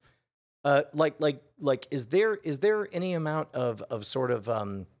 Yeah. Like, is there any amount of sort of,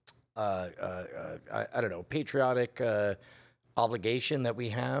 I don't know, patriotic obligation that we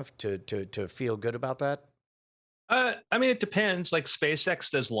have to feel good about that? I mean, it depends. Like SpaceX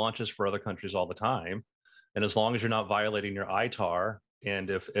does launches for other countries all the time. And as long as you're not violating your ITAR, and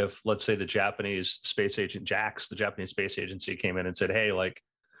if let's say the Japanese space agent JAX, the Japanese space agency, came in and said, hey, like,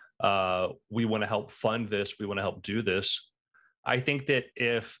 we want to help fund this, we want to help do this. I think that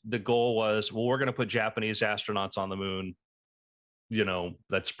if the goal was, well, we're going to put Japanese astronauts on the moon, you know,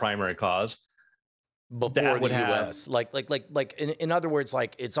 that's primary cause. Before the U.S., like in other words,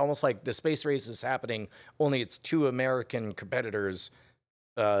 like it's almost like the space race is happening, only it's two American competitors,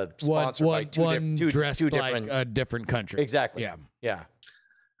 sponsored by two different, a different country. Exactly. Yeah.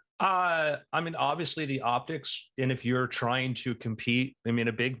 I mean, obviously the optics, and if you're trying to compete, I mean,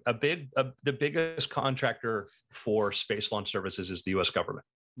 the biggest contractor for space launch services is the U.S. government.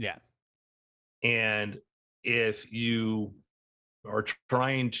 Yeah. And if you are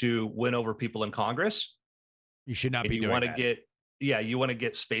trying to win over people in Congress, you should not be doing that. You want to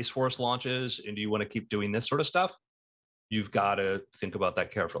get Space Force launches, and do you want to keep doing this sort of stuff? You've got to think about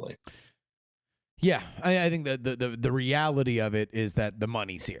that carefully. Yeah, I think that the reality of it is that the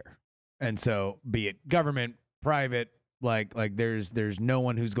money's here, and so be it government, private, like there's no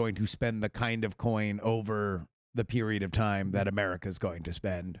one who's going to spend the kind of coin over the period of time that America's going to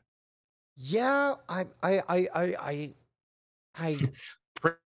spend. Yeah,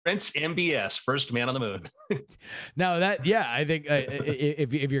 Prince MBS, first man on the moon. Now that, I think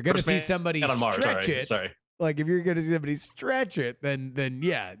if you're going to see somebody stretch it, like if you're going to see somebody stretch it, then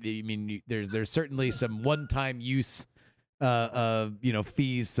yeah, I mean, there's certainly some one-time use,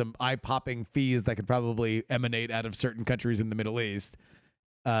 fees, some eye-popping fees that could probably emanate out of certain countries in the Middle East.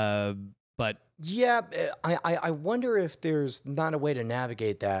 But yeah, I wonder if there's not a way to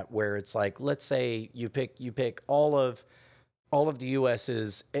navigate that where it's like, let's say you pick all of the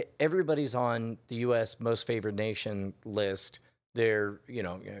US's, everybody's on the US most favored nation list. They're, I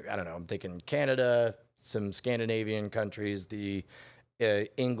don't know, I'm thinking Canada, some Scandinavian countries, the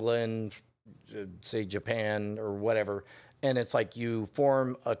England, say Japan or whatever. And it's like you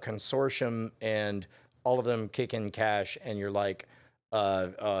form a consortium and all of them kick in cash and you're like,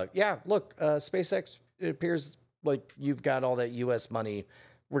 look, SpaceX, it appears like you've got all that US money.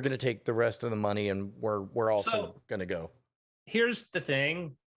 We're going to take the rest of the money and we're also going to go. Here's the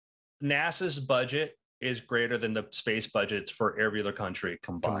thing. NASA's budget is greater than the space budgets for every other country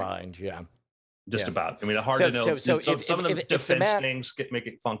combined. Yeah. Just about. I mean, hard to know. So some of the defense things make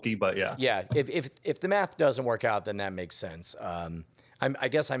it funky, but yeah. Yeah. If the math doesn't work out, then that makes sense. I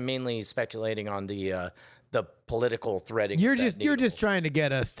guess I'm mainly speculating on the the political threading. You're of that just needle. trying to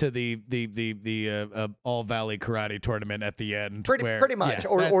get us to the All Valley Karate tournament at the end. Pretty much,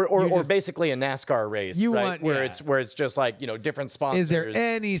 yeah, or basically a NASCAR race, You right? want- where yeah. it's just like different sponsors. Is there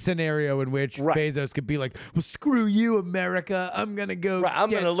any scenario in which Right. Bezos could be like, well, screw you, America. I'm going to go. Right, I'm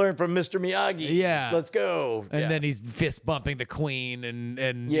get-" gonna learn from Mr. Miyagi. Yeah. Let's go. And Yeah. then he's fist bumping the queen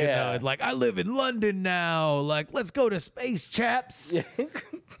and Yeah. like, I live in London now. Like, let's go to space, chaps.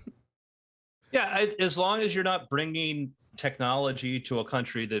 Yeah, as long as you're not bringing technology to a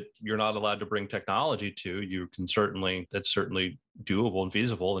country that you're not allowed to bring technology to, that's certainly doable and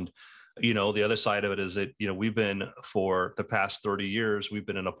feasible. And the other side of it is that we've been, for the past 30 years, we've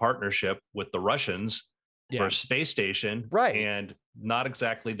been in a partnership with the Russians for a space station, Right. And not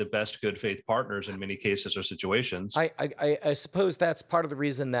exactly the best good faith partners in many cases or situations. I suppose that's part of the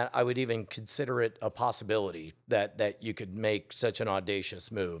reason that I would even consider it a possibility that you could make such an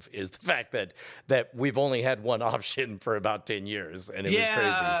audacious move, is the fact that we've only had one option for about 10 years, and it was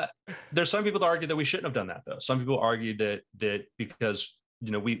crazy. There's some people that argue that we shouldn't have done that, though. Some people argue that because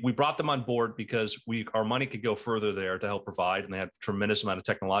we brought them on board because our money could go further there to help provide, and they had a tremendous amount of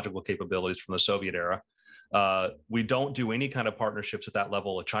technological capabilities from the Soviet era. We don't do any kind of partnerships at that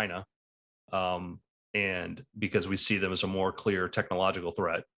level with China, and because we see them as a more clear technological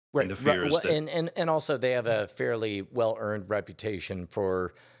threat. Right. And the fear is that, and also they have a fairly well-earned reputation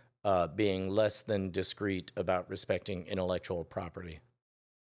for being less than discreet about respecting intellectual property.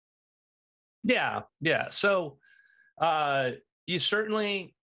 yeah. So you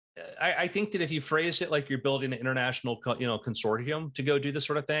certainly, I think that if you phrase it like you're building an international, consortium to go do this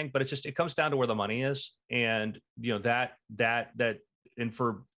sort of thing, but it comes down to where the money is, and and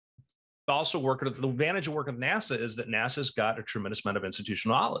for also the advantage of working with NASA is that NASA's got a tremendous amount of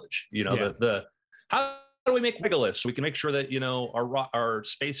institutional knowledge. How do we make megaliths so we can make sure that our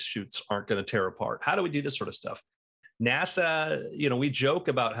space chutes aren't going to tear apart? How do we do this sort of stuff? NASA, we joke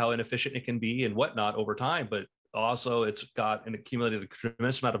about how inefficient it can be and whatnot over time, but also it's got an accumulated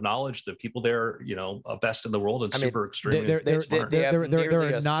tremendous amount of knowledge. The people there, best in the world and extremely smart. They have there are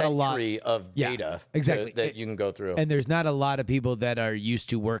nearly a not a lot century of data exactly. that you can go through. And there's not a lot of people that are used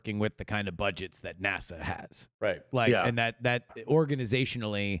to working with the kind of budgets that NASA has. Right. And that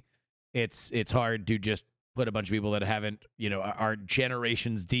organizationally, it's hard to just put a bunch of people that haven't, are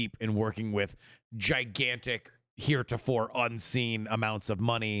generations deep in working with gigantic, heretofore unseen amounts of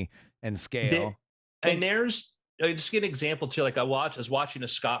money and scale. And there's just get an example too. Like I was watching a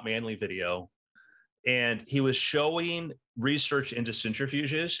Scott Manley video, and he was showing research into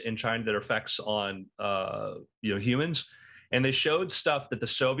centrifuges in China that effects on humans, and they showed stuff that the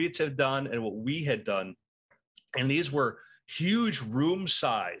Soviets had done and what we had done, and these were huge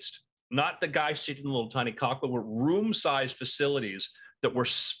room-sized, not the guy sitting in a little tiny cockpit, were room-sized facilities that were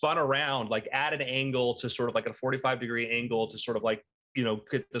spun around like at an angle to sort of like a 45-degree angle to sort of like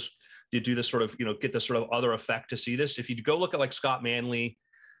get this. You do this sort of, get this sort of other effect to see this. If you go look at like Scott Manley,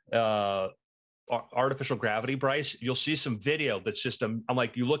 artificial gravity, Bryce, you'll see some video that's just, I'm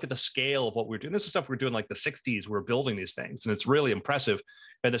like, you look at the scale of what we're doing. This is stuff we're doing like the 60s. We're building these things, and it's really impressive.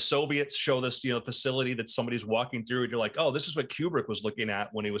 And the Soviets show this, facility that somebody's walking through, and you're like, oh, this is what Kubrick was looking at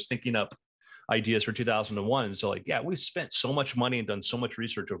when he was thinking up ideas for 2001. So like, yeah, we've spent so much money and done so much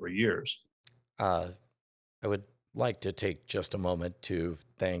research over years. I would like to take just a moment to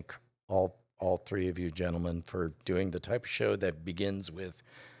thank all three of you gentlemen for doing the type of show that begins with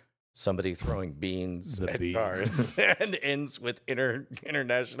somebody throwing beans at cars and ends with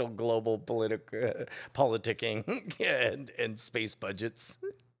international global politicking and space budgets.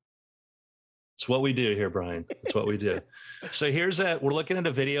 It's what we do here, Brian. It's what we do. So we're looking at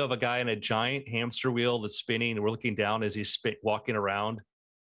a video of a guy in a giant hamster wheel that's spinning, and we're looking down as he's walking around.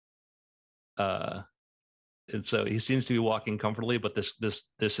 And so he seems to be walking comfortably, but this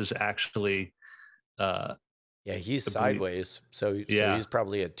is actually, he's sideways. So he's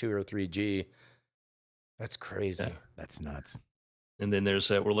probably at 2 or 3G. That's crazy. Yeah. That's nuts. And then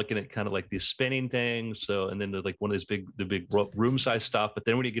we're looking at kind of like these spinning things. So, and then there's like one of these big room size stuff. But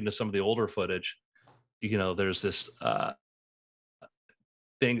then when you get into some of the older footage, there's this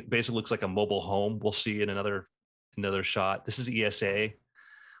thing basically looks like a mobile home. We'll see in another shot. This is ESA,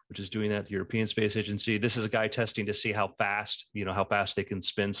 which is doing that, the European Space Agency. This is a guy testing to see how fast they can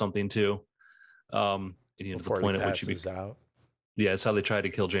spin something to. Before the point he at which passes out. Yeah, it's how they tried to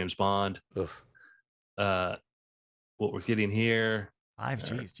kill James Bond. Oof. What we're getting here. 5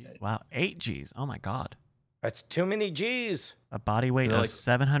 Gs. Geez. Wow. 8 Gs. Oh my God. That's too many G's. A body weight of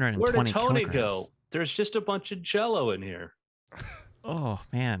 720 Where did Tony kilograms. go? There's just a bunch of Jello in here. Oh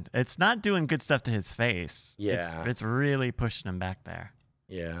man, it's not doing good stuff to his face. Yeah. It's really pushing him back there.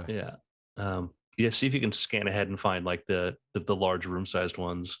 Yeah. Yeah. Yeah, see if you can scan ahead and find like the large room sized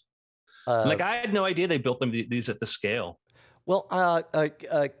ones. Uh, Like I had no idea they built them these at the scale. Well,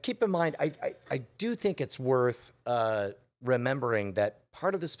 keep in mind, I do think it's worth remembering that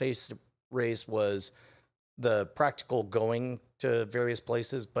part of the space race was the practical going to various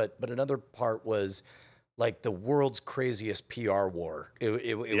places, but another part was like the world's craziest PR war.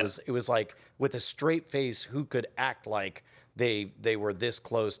 It was like with a straight face, who could act like they were this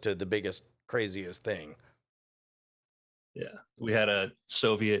close to the biggest, craziest thing. Yeah, we had a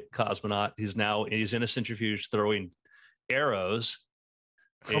Soviet cosmonaut. He's in a centrifuge throwing arrows.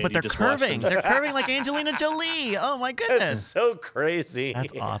 Oh, and but you they're just watch them. curving. They're curving like Angelina Jolie. Oh my It's goodness. so crazy.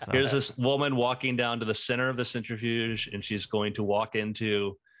 That's awesome. Here's this woman walking down to the center of the centrifuge, and she's going to walk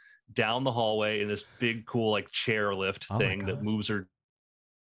into down the hallway in this big, cool like chair lift Oh my thing that gosh. moves her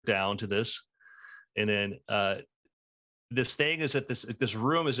down to this. And then this thing is at this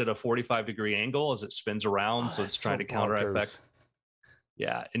room is at a 45-degree angle as it spins around, so it's trying to counteract bonkers. effect.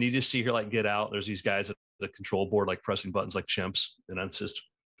 Yeah, and you just see her like get out. There's these guys at the control board like pressing buttons like chimps, and that's just.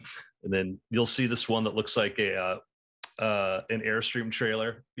 And then you'll see this one that looks like an Airstream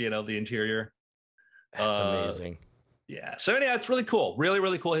trailer. You know, the interior. That's amazing. Yeah. So anyhow, it's really cool. Really,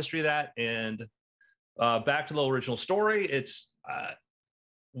 really cool history of that. And back to the original story. It's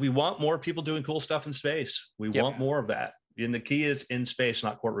we want more people doing cool stuff in space. We Yep. want more of that. And the key is in space,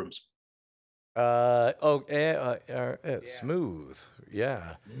 not courtrooms. Smooth.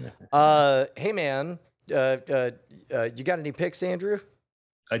 Yeah. Hey man, you got any picks, Andrew?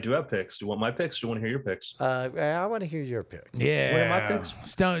 I do have picks. Do you want my picks? Do you want to hear your picks? I want to hear your pick. Yeah. What are my picks?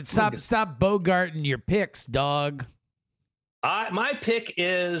 Stop bogarting your picks, dog. My pick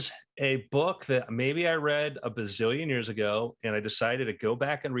is a book that maybe I read a bazillion years ago, and I decided to go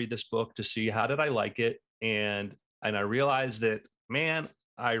back and read this book to see how did I like it, and I realized that, man,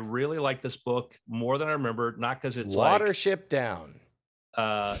 I really like this book more than I remembered. Not because it's Watership Down.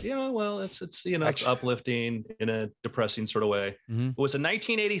 well, it's it's uplifting in a depressing sort of way. Mhm. It was a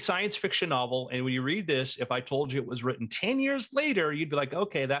 1980 science fiction novel, and when you read this, if I told you it was written 10 years later, you'd be like,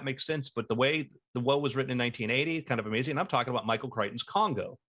 okay, that makes sense. But what was written in 1980, kind of amazing. And I'm talking about Michael Crichton's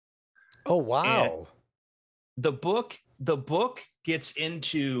Congo. Oh wow. The book gets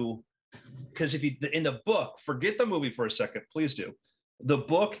into, because if you in the book, forget the movie for a second, please do. The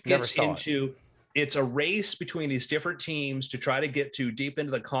book Never gets saw it. into it's a race between these different teams to try to get to deep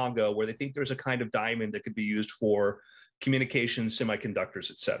into the Congo, where they think there's a kind of diamond that could be used for communications,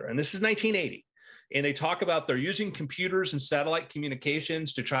 semiconductors, et cetera. And this is 1980. And they talk about they're using computers and satellite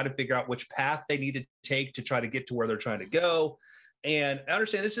communications to try to figure out which path they need to take to try to get to where they're trying to go. And I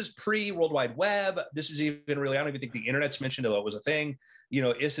understand this is pre-World Wide Web. This is even really, I don't even think the internet's mentioned, although it was a thing.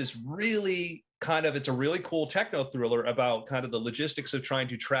 This is really it's a really cool techno thriller about kind of the logistics of trying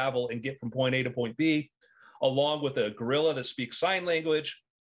to travel and get from point A to point B, along with a gorilla that speaks sign language,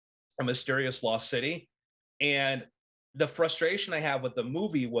 a mysterious lost city. And the frustration I have with the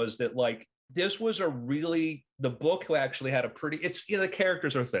movie was that this was the book actually had the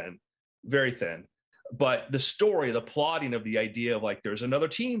characters are thin, very thin. But the story, the plotting of the idea of there's another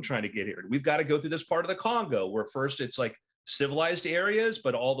team trying to get here. We've got to go through this part of the Congo where first it's civilized areas,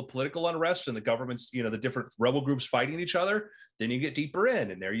 but all the political unrest and the governments, the different rebel groups fighting each other. Then you get deeper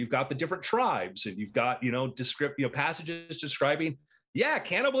in, and there you've got the different tribes, and you've got, passages describing, yeah,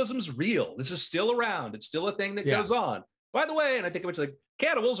 cannibalism's real. This is still around. It's still a thing that goes on. By the way, and I think it's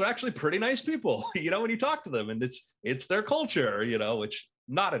cannibals are actually pretty nice people, when you talk to them, and it's their culture, which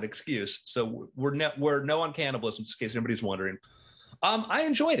not an excuse. So we're no on cannibalism, in case anybody's wondering. I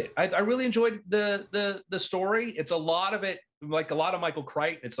enjoyed it. I really enjoyed the story. It's a lot of it, like a lot of Michael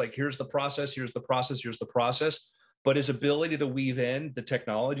Crichton. It's here's the process, here's the process, here's the process. But his ability to weave in the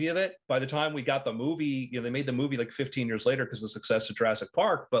technology of it. By the time we got the movie, they made the movie 15 years later because of the success of Jurassic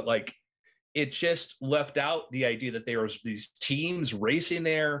Park. But it just left out the idea that there was these teams racing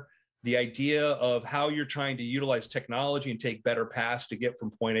there. The idea of how you're trying to utilize technology and take better paths to get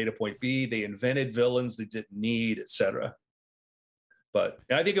from point A to point B. They invented villains they didn't need, etc. But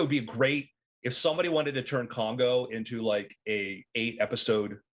I think it would be great if somebody wanted to turn Congo into a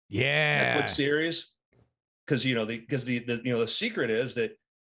 8-episode Netflix series, because the secret is that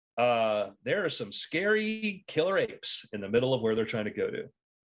there are some scary killer apes in the middle of where they're trying to go to.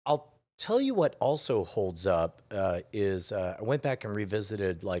 I'll tell you what also holds up is I went back and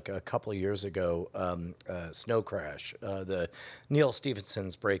revisited a couple of years ago Snow Crash, the Neil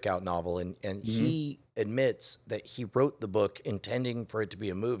Stephenson's breakout novel, and he admits that he wrote the book intending for it to be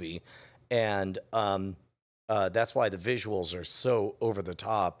a movie, and that's why the visuals are so over the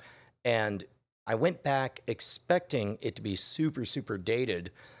top. And I went back expecting it to be super, super dated,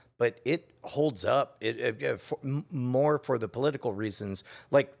 but it holds up. More for the political reasons,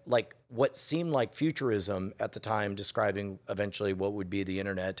 like what seemed like futurism at the time, describing eventually what would be the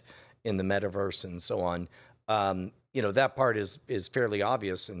internet in the metaverse and so on. That part is fairly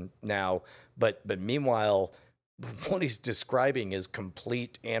obvious and now, but meanwhile, what he's describing is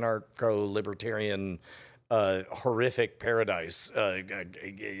complete anarcho-libertarian, horrific paradise.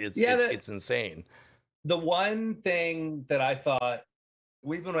 It's insane. The one thing that I thought,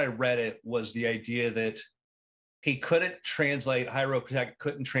 even when I read it, was the idea that he couldn't translate, Hiro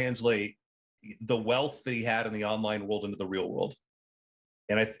couldn't translate the wealth that he had in the online world into the real world.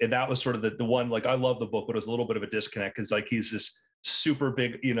 And that was sort of the one, like, I love the book, but it was a little bit of a disconnect because, like, he's this super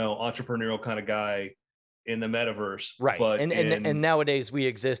big, entrepreneurial kind of guy in the metaverse. Right. But and nowadays we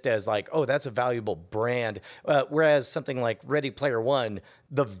exist as like, oh, that's a valuable brand. Whereas something like Ready Player One,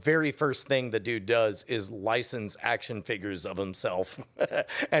 the very first thing the dude does is license action figures of himself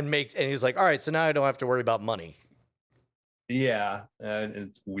and he's like, all right, so now I don't have to worry about money. Yeah. And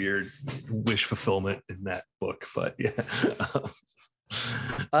it's weird wish fulfillment in that book, but yeah.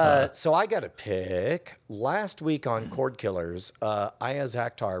 So I got a pick. Last week on Cord Killers, Ayaz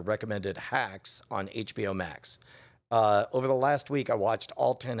Akhtar recommended Hacks on HBO Max. Over the last week, I watched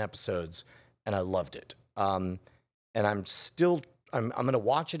all 10 episodes, and I loved it. And I'm going to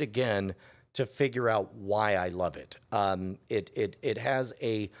watch it again to figure out why I love it. It has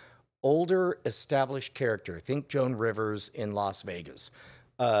a older, established character. Think Joan Rivers in Las Vegas.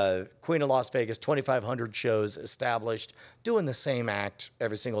 Queen of Las Vegas, 2,500 shows established, doing the same act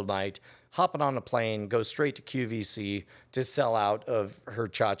every single night, hopping on a plane, goes straight to QVC to sell out of her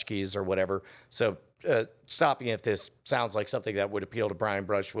tchotchkes or whatever. So stop me if this sounds like something that would appeal to Brian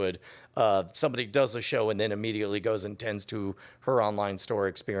Brushwood. Somebody does a show and then immediately goes and tends to her online store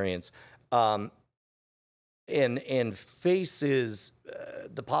experience. And faces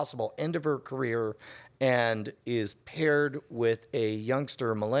the possible end of her career and is paired with a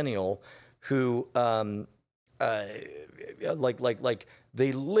youngster millennial who, like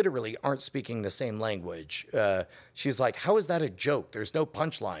they literally aren't speaking the same language. She's like, how is that a joke? There's no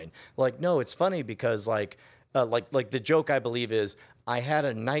punchline. Like, no, it's funny because like the joke I believe is, I had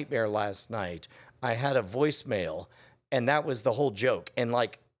a nightmare last night. I had a voicemail, and that was the whole joke. And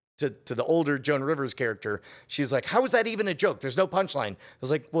like, to the older Joan Rivers character, she's like, how is that even a joke? There's no punchline. I was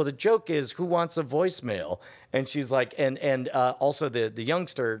like, well, the joke is, who wants a voicemail? And she's like, and also the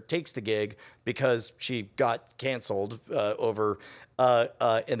youngster takes the gig because she got canceled over,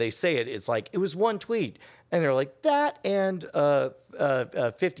 and they say it's like, it was one tweet. And they're like, that and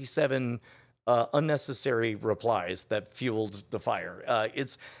 57 unnecessary replies that fueled the fire.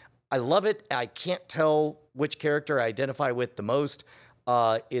 I love it. I can't tell which character I identify with the most.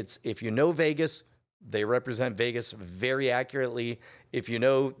 It's, if you know Vegas, they represent Vegas very accurately. If you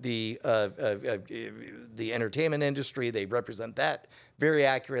know the entertainment industry, they represent that very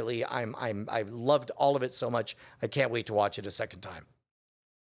accurately. I've loved all of it so much. I can't wait to watch it a second time.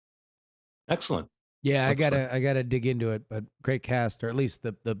 Excellent. Yeah, Excellent. I gotta dig into it, but great cast, or at least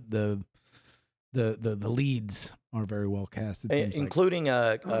the leads are very well cast. It seems Including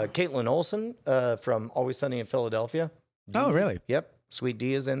Caitlin Olsen from Always Sunny in Philadelphia. Oh, really? Yep. Sweet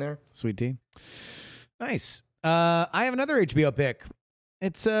D is in there. Sweet D. Nice. I have another HBO pick.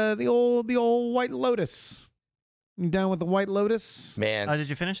 It's the old White Lotus. You down with the White Lotus? Man. Did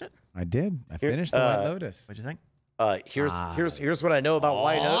you finish it? I did. I finished the White Lotus. What'd you think? Here's what I know about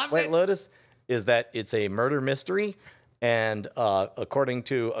White Lotus is that it's a murder mystery, and according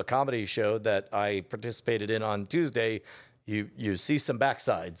to a comedy show that I participated in on Tuesday, you see some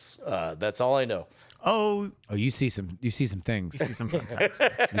backsides. That's all I know. Oh, you see some things. you see some fun sides.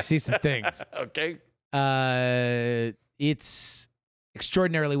 You see some things. Okay. It's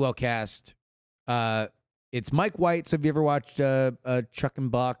extraordinarily well cast. It's Mike White. So have you ever watched Chuck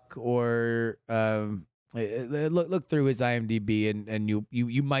and Buck or look through his IMDb and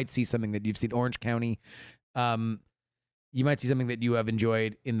you might see something that you've seen. Orange County. You might see something that you have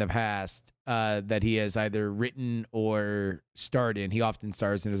enjoyed in the past that he has either written or starred in. He often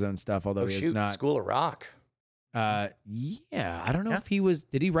stars in his own stuff, although he is not. School of Rock. Yeah, I don't know if he was.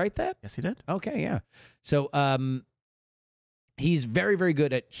 Did he write that? Yes, he did. Okay, yeah. So he's very, very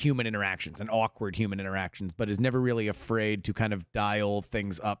good at human interactions and awkward human interactions, but is never really afraid to kind of dial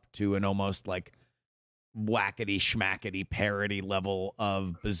things up to an almost like whackety schmackety parody level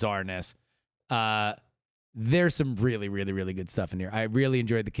of bizarreness. There's some really, really, really good stuff in here. I really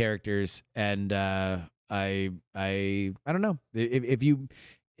enjoyed the characters, and I don't know if you.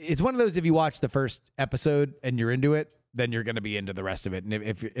 It's one of those, if you watch the first episode and you're into it, then you're going to be into the rest of it. And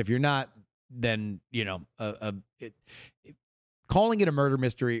if you're not, then calling it a murder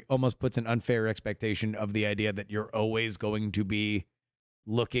mystery almost puts an unfair expectation of the idea that you're always going to be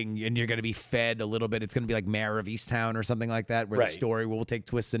looking and you're going to be fed a little bit. It's going to be like Mayor of Easttown or something like that, where Right. the story will take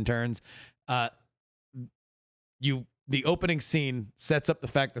twists and turns. The opening scene sets up the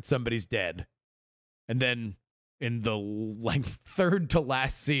fact that somebody's dead, and then in the like third to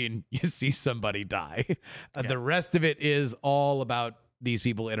last scene, you see somebody die. Yeah. The rest of it is all about these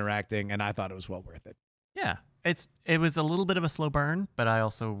people interacting, and I thought it was well worth it. Yeah, it was a little bit of a slow burn, but I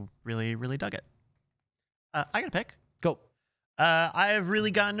also really, really dug it. I got a pick. Go. I have really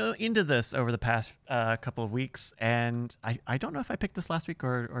gotten into this over the past couple of weeks, and I don't know if I picked this last week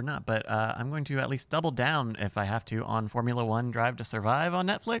or not, but I'm going to at least double down if I have to on Formula One Drive to Survive on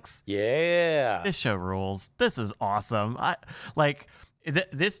Netflix. Yeah. This show rules. This is awesome.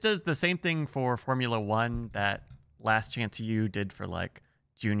 This does the same thing for Formula One that Last Chance U did for like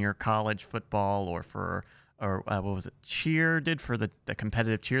junior college football, or what was it? Cheer did for the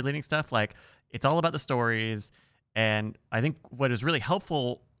competitive cheerleading stuff. Like, it's all about the stories. And I think what is really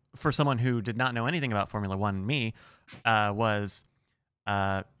helpful for someone who did not know anything about Formula One and me was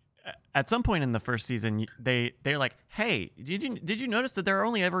at some point in the first season, they're like, "Hey, did you notice that there are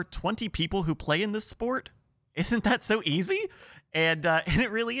only ever 20 people who play in this sport? Isn't that so easy?" And it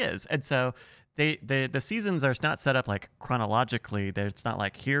really is. And so the seasons are not set up like chronologically. It's not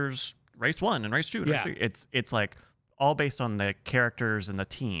like here's race 1 and race 2. And Yeah. race 3. It's like all based on the characters and the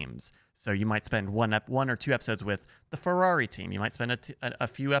teams. So you might spend one or two episodes with the Ferrari team. You might spend a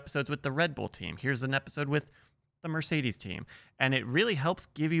few episodes with the Red Bull team. Here's an episode with the Mercedes team. And it really helps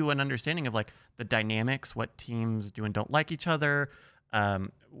give you an understanding of like the dynamics, what teams do and don't like each other,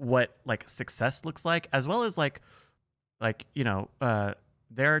 what like success looks like, as well as there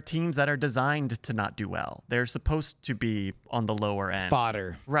are teams that are designed to not do well. They're supposed to be on the lower end.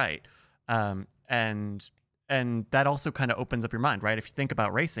 Fodder. Right. And that also kind of opens up your mind, right? If you think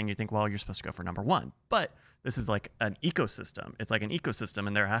about racing, you think, well, you're supposed to go for number 1. But this is like an ecosystem. It's like an ecosystem,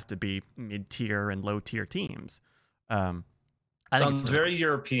 and there have to be mid-tier and low-tier teams. I think Sounds it's very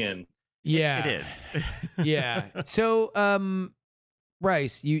European. Yeah. It is. Yeah. So,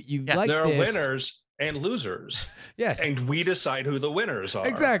 Bryce, you like There are this. winners and losers, Yes. and we decide who the winners are.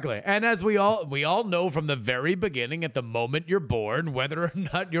 Exactly. And as we all know from the very beginning, at the moment you're born, whether or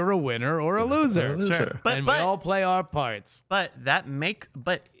not you're a winner or a loser. Sure. And we all play our parts. But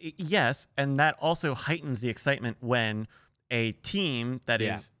yes, and that also heightens the excitement when a team that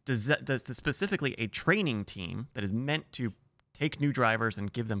is does specifically a training team that is meant to take new drivers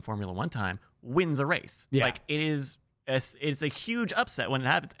and give them Formula One time wins a race. Yeah. Like it's a huge upset when it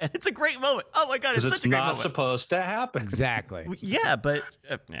happens, and it's a great moment. Oh my god, it's Because such it's a great not moment. supposed to happen. Exactly. Yeah, but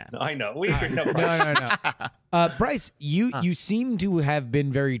yeah. I know. We know. No. Bryce, you seem to have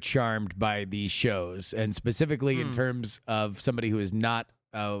been very charmed by these shows, and specifically in terms of somebody who is not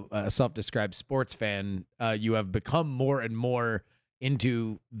a self-described sports fan, you have become more and more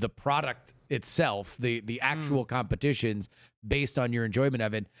into the product itself, the actual competitions, based on your enjoyment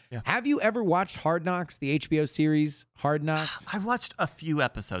of it. Yeah. Have you ever watched Hard Knocks, the HBO series Hard Knocks? I've watched a few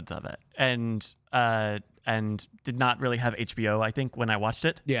episodes of it, and did not really have HBO, I think, when I watched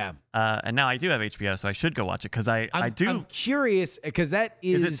it. Yeah. And now I do have HBO, so I should go watch it because I do. I'm curious because that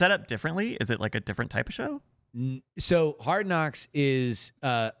Is it set up differently? Is it like a different type of show? So Hard Knocks is,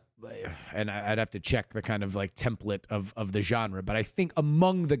 and I'd have to check the kind of like template of the genre, but I think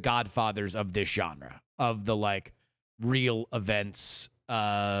among the godfathers of this genre, of the like real events,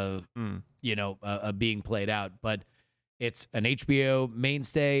 being played out. But it's an HBO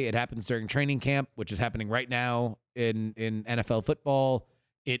mainstay. It happens during training camp, which is happening right now in NFL football.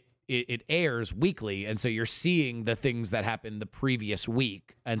 It airs weekly, and so you're seeing the things that happened the previous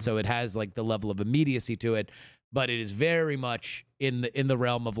week, and so it has like the level of immediacy to it. But it is very much in the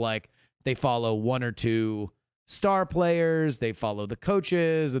realm of like they follow one or two star players, they follow the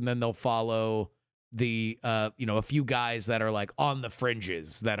coaches, and then they'll follow the a few guys that are like on the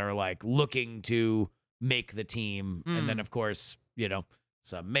fringes that are like looking to make the team, and then of course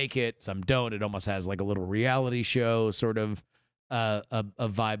some make it, some don't. It almost has like a little reality show sort of a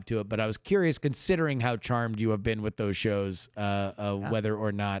vibe to it. But I was curious, considering how charmed you have been with those shows, whether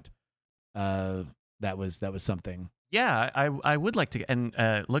or not that was something. Yeah, I would like to. And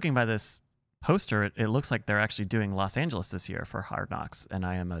looking by this poster, it looks like they're actually doing Los Angeles this year for Hard Knocks, and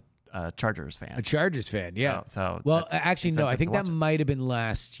I am a Chargers fan. A Chargers fan, yeah. So Well, that's actually, no. I incentive think to that watch it. might have been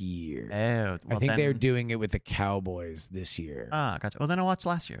last year. Oh, I well, think they're then- doing it with the Cowboys this year. Ah, gotcha. Well, then I'll watch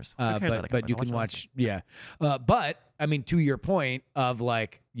last year's. Who cares about the But you Cowboys? can I'll watch, yeah. But I mean, to your point of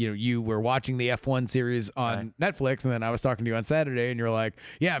like, you were watching the F1 series on Netflix, and then I was talking to you on Saturday, and you're like,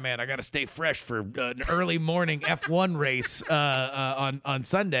 yeah, man, I got to stay fresh for an early morning F1 race on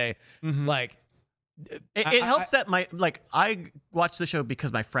Sunday. Like, It helps that I watched the show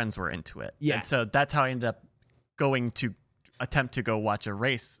because my friends were into it. Yes. And so that's how I ended up going to attempt to go watch a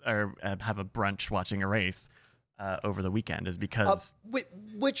race or have a brunch watching a race over the weekend, is because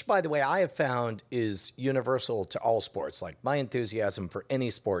which, by the way, I have found is universal to all sports. Like, my enthusiasm for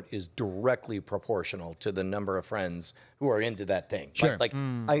any sport is directly proportional to the number of friends who are into that thing. Sure. Like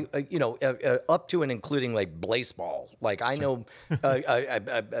I up to and including like baseball. Like, I know,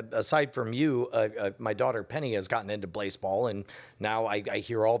 aside from you, my daughter Penny has gotten into baseball, and now I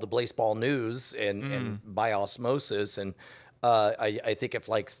hear all the baseball news and by osmosis. And I think if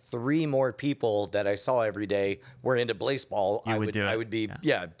like 3 more people that I saw every day were into baseball, I would be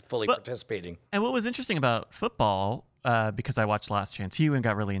fully participating. And what was interesting about football, because I watched Last Chance U and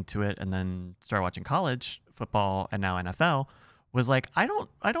got really into it, and then started watching college football and now NFL, was like I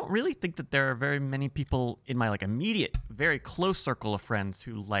don't really think that there are very many people in my like immediate, very close circle of friends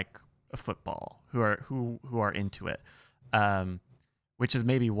who like football, who are into it. Which is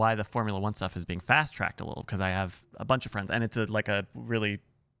maybe why the Formula One stuff is being fast tracked a little, because I have a bunch of friends, and it's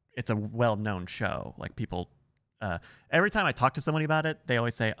a well-known show. Like, people, every time I talk to somebody about it, they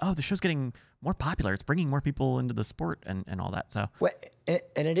always say, "Oh, the show's getting more popular. It's bringing more people into the sport and all that." So, well,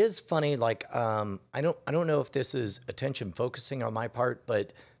 and it is funny. Like, I don't know if this is attention focusing on my part,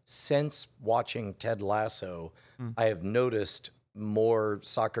 but since watching Ted Lasso, I have noticed more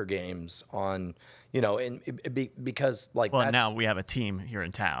soccer games on. Because like, well, now we have a team here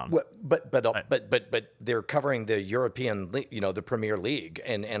in town. But they're covering the European, the Premier League,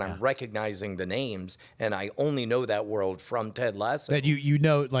 and I'm recognizing the names, and I only know that world from Ted Lasso. that you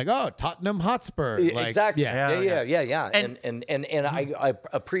know, like, oh, Tottenham Hotspur. Like, Exactly. Yeah. Yeah. And I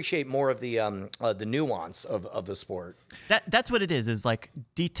appreciate more of the nuance of the sport. That's what it is like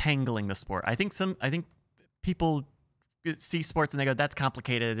detangling the sport. I think people see sports and they go, that's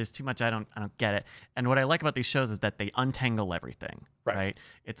complicated, there's too much, I don't get it. And what I like about these shows is that they untangle everything, right?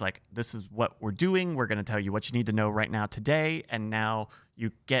 It's like, this is what we're doing, we're going to tell you what you need to know right now today, and now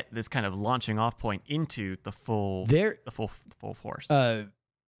you get this kind of launching off point into the full force.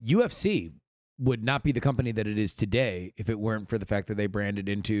 UFC would not be the company that it is today if it weren't for the fact that they branded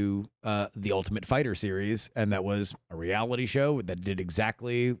into the Ultimate Fighter series, and that was a reality show that did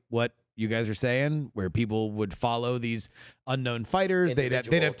exactly what you guys are saying, where people would follow these unknown fighters. They'd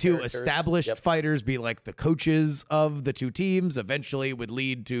have 2 established fighters be like the coaches of the 2 teams. Eventually it would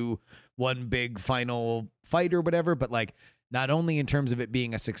lead to one big final fight or whatever. But like, not only in terms of it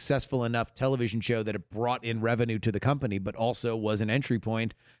being a successful enough television show that it brought in revenue to the company, but also was an entry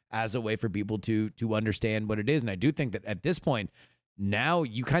point as a way for people to understand what it is. And I do think that at this point, now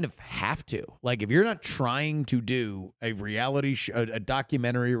you kind of have to, like, if you're not trying to do a reality show, a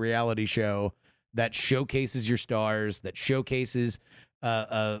documentary reality show that showcases your stars, that showcases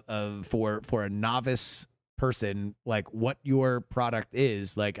for a novice person, like, what your product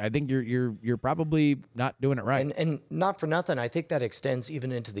is, like, I think you're probably not doing it right. And not for nothing, I think that extends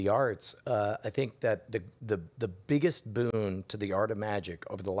even into the arts. I think that the biggest boon to the art of magic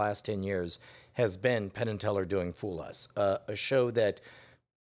over the last 10 years has been Penn and Teller doing Fool Us, a show that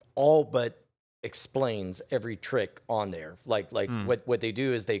all but explains every trick on there. Like what they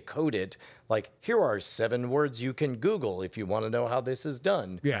do is they code it like, here are 7 words you can Google if you want to know how this is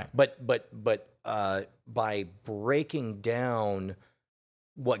done. Yeah. But by breaking down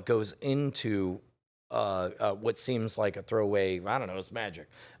what goes into what seems like a throwaway, I don't know, it's magic.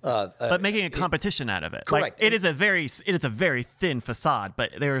 But making a competition out of it. Correct. Like, it is a very thin facade,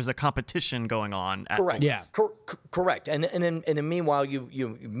 but there is a competition going on. Correct. Yeah. Correct. And then meanwhile,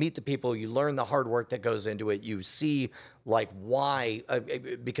 you meet the people, you learn the hard work that goes into it. You see like why,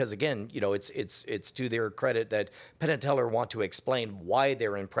 because again, it's to their credit that Penn and Teller want to explain why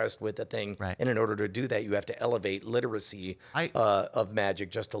they're impressed with the thing. Right. And in order to do that, you have to elevate literacy of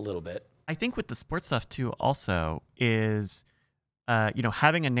magic just a little bit. I think with the sports stuff too, also is,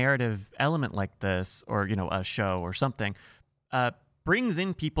 having a narrative element like this, or a show or something, brings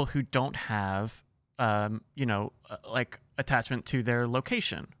in people who don't have, like, attachment to their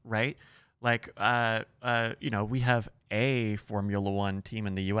location, right? Like, we have a Formula One team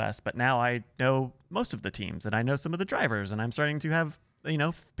in the U.S., but now I know most of the teams, and I know some of the drivers, and I'm starting to have,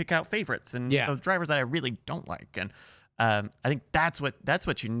 pick out favorites and of drivers that I really don't like, and. I think that's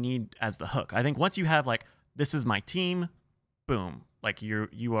what you need as the hook. I think once you have, like, this is my team, boom, like you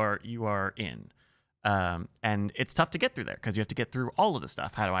are in. And it's tough to get through there because you have to get through all of the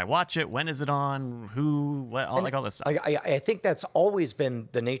stuff. How do I watch it? When is it on? Who? What? All, like all this stuff. I think that's always been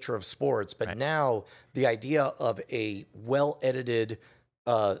the nature of sports, but now the idea of a well-edited,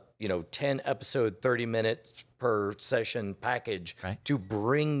 10 episode, 30 minutes per session package to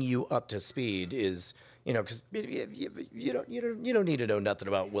bring you up to speed is, because you don't need to know nothing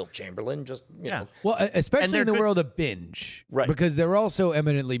about Wilt Chamberlain. Just you know. Well, especially in the good world of binge, Right. Because they're also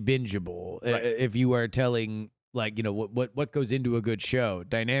eminently bingeable. If you are telling, like, what goes into a good show: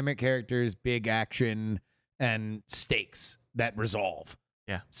 dynamic characters, big action, and stakes that resolve.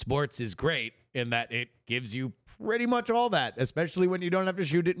 Yeah. Sports is great in that it gives you pretty much all that, especially when you don't have to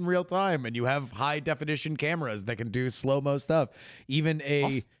shoot it in real time and you have high definition cameras that can do slow-mo stuff. Even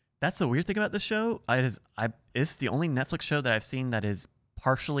That's the weird thing about this show. It's the only Netflix show that I've seen that is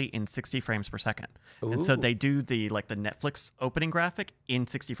partially in 60 frames per second. And so they do the Netflix opening graphic in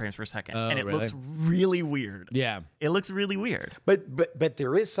 60 frames per second. Oh, and it really? looks really weird. yeah. It looks really weird. But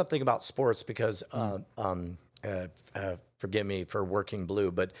there is something about sports because forgive me for working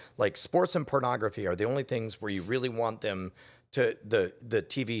blue, but like sports and pornography are the only things where you really want them to the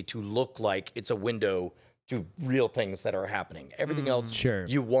TV to look like it's a window to real things that are happening. Everything else, Sure.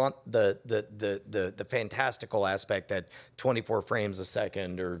 you want the fantastical aspect that 24 frames a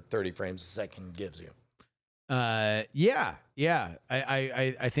second or 30 frames a second gives you. Yeah.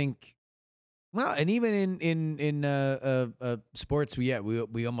 I think. Well, and even in sports,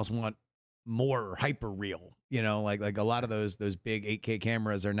 we almost want more hyper real. Like a lot of those big 8K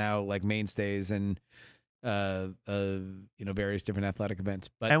cameras are now like mainstays in various different athletic events.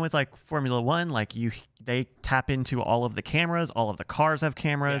 But And with like Formula One, they tap into all of the cameras, all of the cars have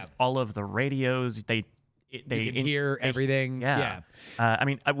cameras, all of the radios. They you can hear everything. Yeah. I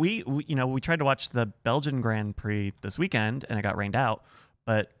mean, we tried to watch the Belgian Grand Prix this weekend and it got rained out,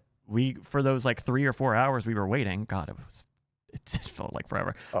 but for those like 3 or 4 hours we were waiting. God, it felt like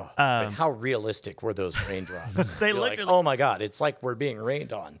forever. But how realistic were those raindrops? They You're look like, really- oh my God, it's like we're being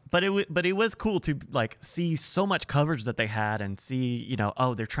rained on. But it was cool to like see so much coverage that they had and see,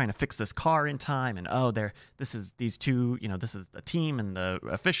 they're trying to fix this car in time, and this is these two, this is the team and the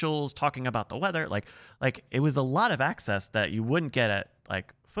officials talking about the weather. Like it was a lot of access that you wouldn't get at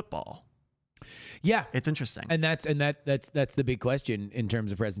like football. yeah. It's interesting. And that's the big question in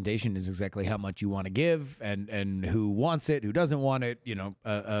terms of presentation is exactly how much you want to give and who wants it, who doesn't want it.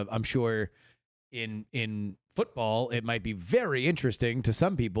 I'm sure in football it might be very interesting to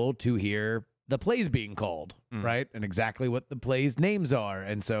some people to hear the plays being called, right, and exactly what the plays' names are,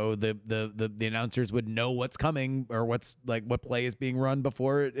 and so the announcers would know what's coming or what's like what play is being run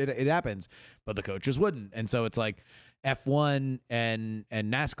before it happens, but the coaches wouldn't, and so it's like. F1 and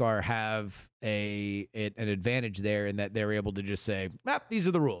NASCAR have an advantage there in that they're able to just say, these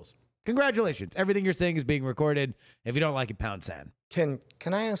are the rules. Congratulations. Everything you're saying is being recorded. If you don't like it, pound sand. Can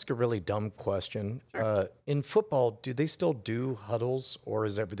I ask a really dumb question? Sure. In football, do they still do huddles or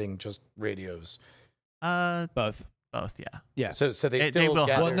is everything just radios? Both. Both, yeah. Yeah. So they They still will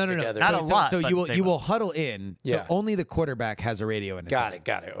gather huddle. No. together. Not a lot, So but you they will huddle in. Yeah. So only the quarterback has a radio in his Got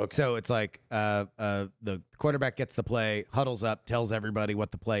hand. it. Okay. So it's like the quarterback gets the play, huddles up, tells everybody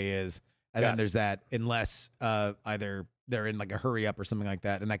what the play is, and Got then it. there's that. Unless either they're in like a hurry up or something like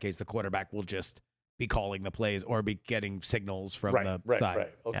that. In that case, the quarterback will just be calling the plays or be getting signals from the side.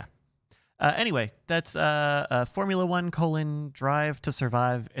 Right. Okay. Yeah. Anyway, that's Formula One: Drive to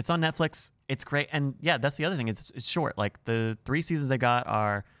Survive. It's on Netflix. It's great, and yeah, that's the other thing. It's short. Like the 3 seasons they got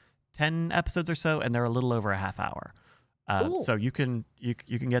are 10 episodes or so, and they're a little over a half hour. Cool. So you can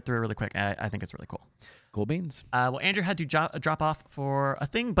get through it really quick. I think it's really cool. Cool beans. Well, Andrew had to drop off for a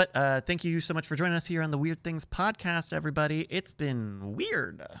thing, but thank you so much for joining us here on the Weird Things podcast, everybody. It's been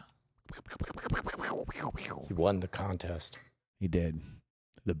weird. He won the contest. He did.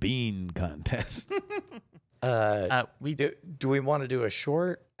 The bean contest. We Do we want to do a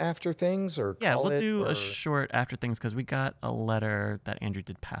short after things or Yeah, call we'll it, do or- a short after things because we got a letter that Andrew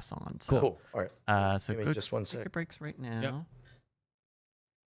did pass on. So, Cool. All right. So Give me go just one take your sec. breaks right now. Yep.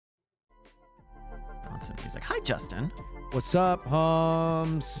 On some music. Hi, Justin. What's up,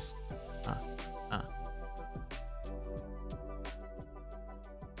 Holmes?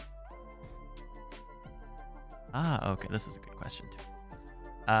 Okay. This is a good question too.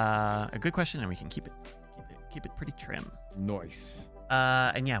 A good question, and we can keep it pretty trim. Nice.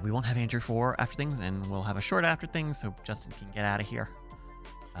 And yeah, we won't have Andrew for after things, and we'll have a short after things, so Justin can get out of here.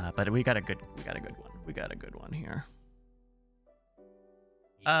 But we got a good one. We got a good one here.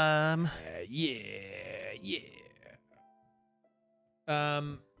 Yeah.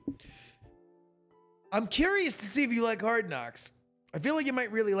 I'm curious to see if you like Hard Knocks. I feel like you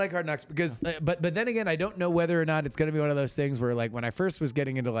might really like Hard Knocks because, but then again, I don't know whether or not it's gonna be one of those things where like when I first was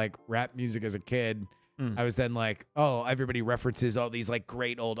getting into like rap music as a kid, I was then like, oh, everybody references all these like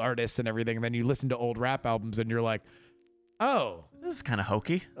great old artists and everything, and then you listen to old rap albums and you're like, oh, This is kind of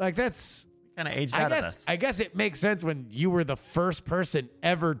hokey. like that's. Kind of aged out of this. I guess it makes sense when you were the first person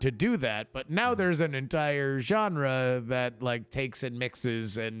ever to do that, but now there's an entire genre that like takes and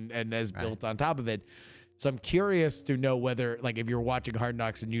mixes and is built on top of it. So I'm curious to know whether like if you're watching Hard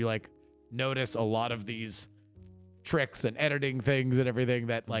Knocks and you like notice a lot of these tricks and editing things and everything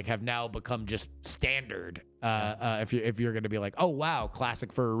that like have now become just standard. If you're going to be like, oh wow,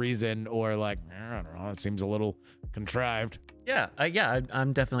 classic for a reason, or like I don't know, it seems a little contrived. Yeah,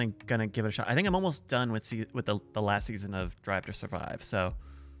 I'm definitely gonna give it a shot. I think I'm almost done with the last season of Drive to Survive, so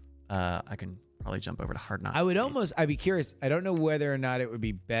I can probably jump over to Hard Knocks. I'd be curious. I don't know whether or not it would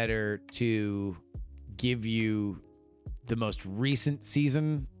be better to give you the most recent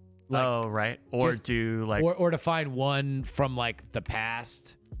season, like, oh right, or just- do like or to find one from like the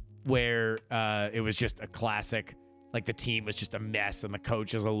past where it was just a classic, like the team was just a mess and the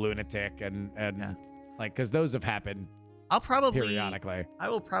coach is a lunatic and Yeah. like because those have happened I'll probably periodically. I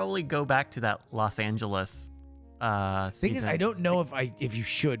will probably go back to that Los Angeles Thing season. is, I don't know if you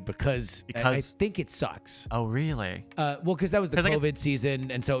should because I Because- think it sucks. Oh really? Well, because that was the 'Cause I guess- COVID season,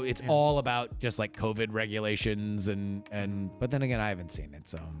 and so it's Yeah. all about just like COVID regulations and. But then again, I haven't seen it,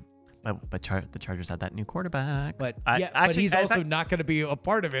 so. But the Chargers had that new quarterback. But I- yeah, actually, but he's in also fact- not going to be a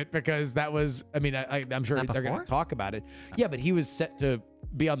part of it because that was. I mean, I'm sure that they're going before? to talk about it. Yeah, but he was set to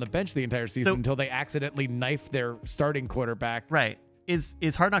be on the bench the entire season So- until they accidentally knifed their starting quarterback. Right. Is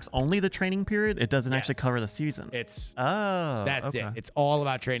Hard Knocks only the training period? It doesn't actually Yes. cover the season. It's Oh, that's okay. it. It's all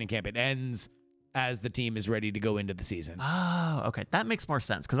about training camp. It ends as the team is ready to go into the season. Oh, okay. That makes more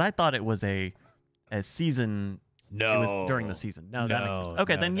sense because I thought it was a season. No, It was during the season. No, that makes sense.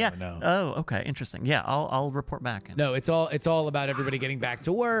 Okay, no, then no, yeah. no. Oh, okay. Interesting. Yeah, I'll report back. No, it's all about everybody getting back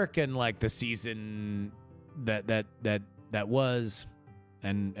to work and like the season that was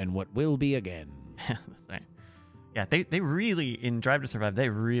and what will be again. That's right. Yeah, they really in Drive to Survive. They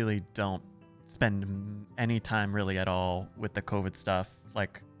really don't spend any time really at all with the COVID stuff.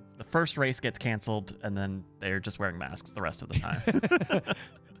 Like the first race gets canceled, and then they're just wearing masks the rest of the time.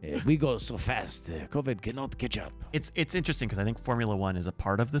 We go so fast, COVID cannot catch up. It's interesting because I think Formula One is a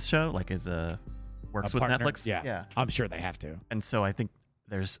part of this show. Like works A with partner? Netflix. Yeah, I'm sure they have to. And so I think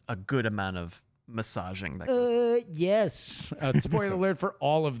there's a good amount of massaging that goes. Yes. Spoiler alert for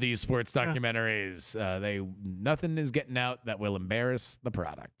all of these sports documentaries. Nothing is getting out that will embarrass the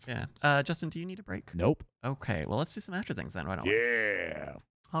product. Yeah. Justin, do you need a break? Nope. Okay. Well, let's do some after things then. Why don't we? Yeah.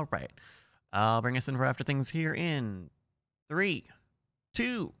 All right. I'll bring us in for after things here in 3,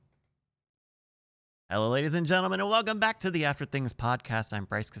 2. Hello, ladies and gentlemen, and welcome back to the After Things podcast. I'm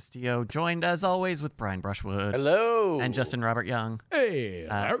Bryce Castillo, joined as always with Brian Brushwood Hello. and Justin Robert Young. Hey.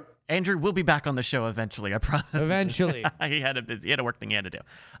 Andrew will be back on the show eventually, I promise. Eventually. he had a work thing he had to do.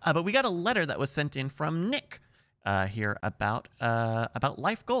 But we got a letter that was sent in from Nick here about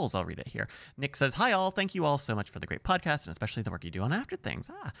life goals. I'll read it here. Nick says, "Hi all, thank you all so much for the great podcast and especially the work you do on After Things.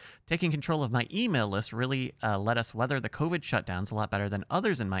 Taking control of my email list really let us weather the COVID shutdowns a lot better than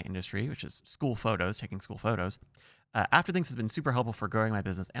others in my industry, which is taking school photos. After Things has been super helpful for growing my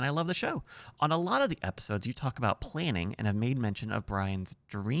business, and I love the show. On a lot of the episodes, you talk about planning and have made mention of Brian's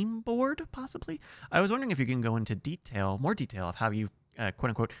dream board, possibly. I was wondering if you can go into more detail of how you, quote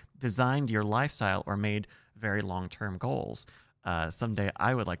unquote, designed your lifestyle or made very long-term goals. Someday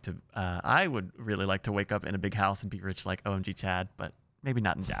I would really like to wake up in a big house and be rich like OMG Chad, but maybe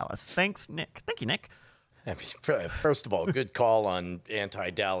not in Dallas. Thanks, Nick. Thank you, Nick. I mean, first of all, good call on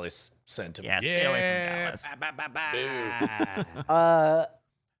anti-Dallas sentiment. Yeah, stay away from Dallas.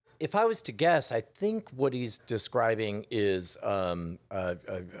 If I was to guess, I think what he's describing is Was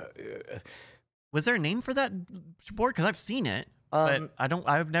there a name for that board? Because I've seen it, but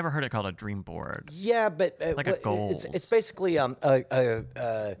I've never heard it called a dream board. yeah, but Like a it's goals. basically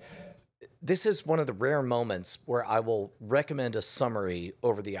this is one of the rare moments where I will recommend a summary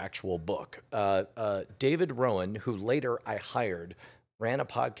over the actual book. David Rowan, who later I hired, ran a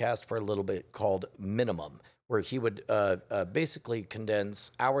podcast for a little bit called Minimum, where he would basically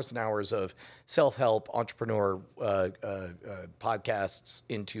condense hours and hours of self-help entrepreneur podcasts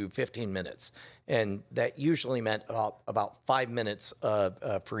into 15 minutes. And that usually meant about 5 minutes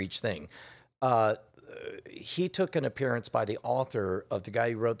for each thing. He took an appearance by the author of the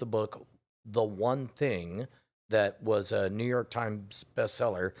guy who wrote the book, The One Thing, that was a New York Times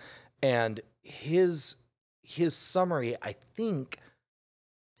bestseller. And his summary, I think,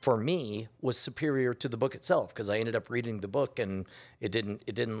 for me was superior to the book itself, because I ended up reading the book and it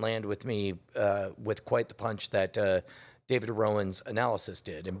didn't land with me with quite the punch that David Rowan's analysis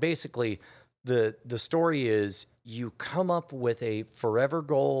did. And basically, the story is you come up with a forever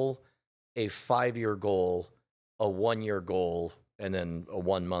goal, a 5-year goal, a 1-year goal, and then a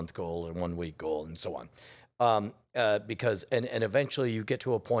 1-month goal or 1-week goal, and so on. Because eventually you get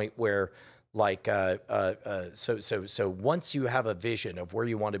to a point where, like, so once you have a vision of where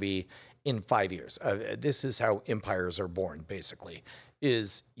you want to be in 5 years, this is how empires are born. Basically,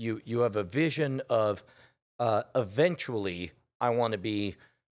 is you have a vision of eventually I want to be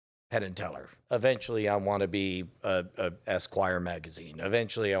Penn and Teller. Eventually, I want to be Esquire magazine.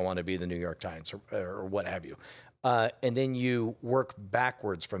 Eventually, I want to be the New York Times or what have you. And then you work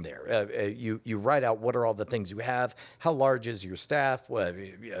backwards from there. You write out what are all the things you have. How large is your staff?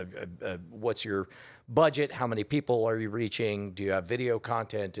 What's your budget? How many people are you reaching? Do you have video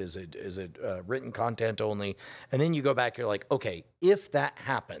content? Is it written content only? And then you go back. You're like, okay, if that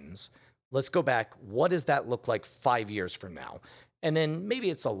happens, let's go back. What does that look like 5 years from now? And then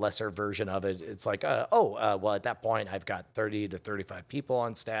maybe it's a lesser version of it. It's like, well, at that point, I've got 30 to 35 people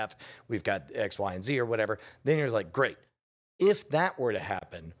on staff. We've got X, Y, and Z or whatever. Then you're like, great. If that were to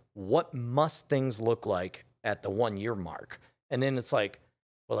happen, what must things look like at the 1-year mark? And then it's like,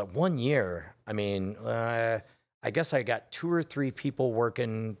 well, at 1 year, I mean, I guess I got 2 or 3 people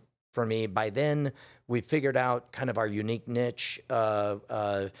working for me. By then, we figured out kind of our unique niche.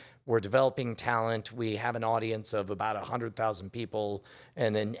 We're developing talent. We have an audience of about 100,000 people,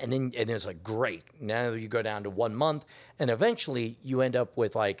 and then it's like, great. Now you go down to 1 month, and eventually you end up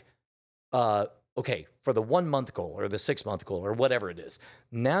with like, okay, for the 1 month goal or the 6 month goal or whatever it is.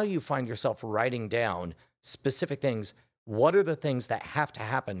 Now you find yourself writing down specific things. What are the things that have to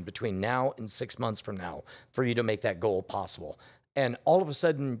happen between now and 6 months from now for you to make that goal possible? And all of a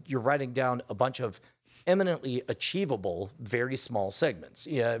sudden, you're writing down a bunch of eminently achievable, very small segments.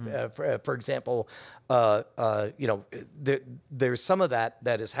 Yeah, for example, there's some of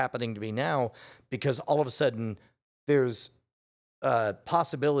that is happening to me now because all of a sudden there's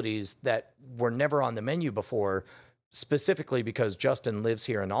possibilities that were never on the menu before, specifically because Justin lives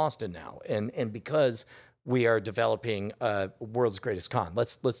here in Austin now, and because we are developing World's Greatest Con.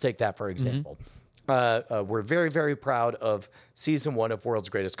 Let's take that for example. We're very, very proud of season 1 of World's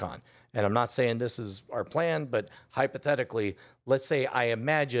Greatest Con. And I'm not saying this is our plan, but hypothetically, let's say I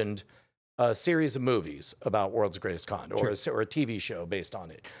imagined a series of movies about World's Greatest Con or a TV show based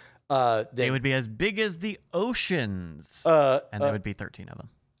on it. They would be as big as the oceans, and there would be 13 of them.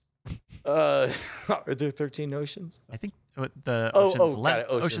 Are there 13 oceans? I think the Ocean's, Ocean's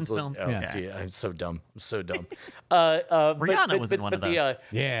Ocean's films. Oh, Yeah. gee, I'm so dumb. I'm so dumb. Rihanna was in one of those.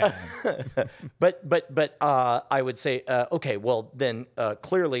 Yeah. But I would say, okay, well then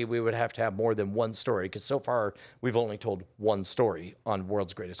clearly we would have to have more than one story, because so far we've only told one story on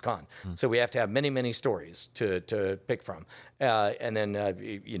World's Greatest Con. So we have to have many, many stories to pick from. And then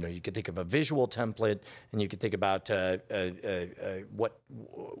you could think of a visual template, and you could think about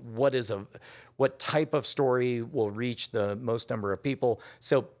what type of story will reach the most number of people.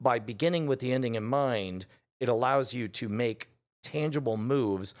 So by beginning with the ending in mind, it allows you to make tangible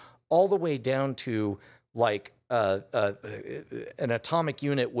moves all the way down to like an atomic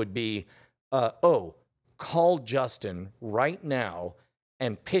unit would be, call Justin right now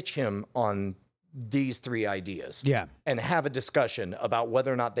and pitch him on these 3 ideas. Yeah. And have a discussion about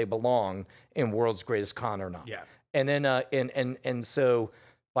whether or not they belong in World's Greatest Con or not. Yeah. And then and so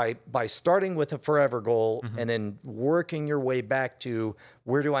by starting with a forever goal and then working your way back to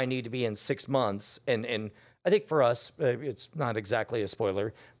where do I need to be in 6 months, and I think for us it's not exactly a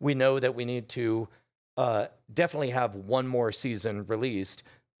spoiler. We know that we need to definitely have one more season released,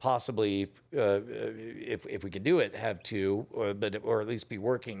 possibly if we can do it, have 2, or at least be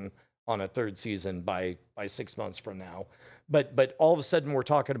working on a 3rd season by 6 months from now. But all of a sudden we're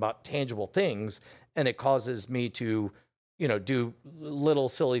talking about tangible things, and it causes me to do little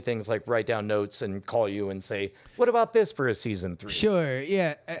silly things like write down notes and call you and say, what about this for a season 3? Sure.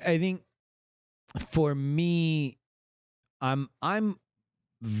 Yeah. I think for me, I'm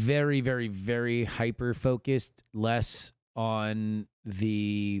very, very, very hyper focused, less on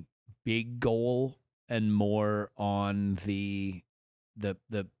the big goal and more on the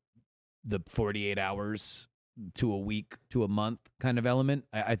 48 hours to a week to a month kind of element.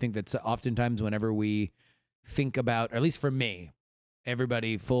 I think that's oftentimes whenever we think about, or at least for me,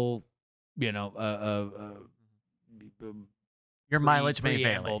 everybody full, Your mileage may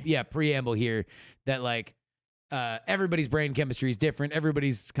preamble. vary. Yeah, preamble here that like everybody's brain chemistry is different.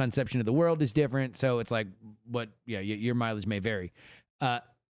 Everybody's conception of the world is different. So it's like your mileage may vary.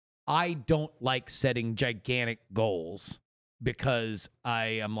 I don't like setting gigantic goals because I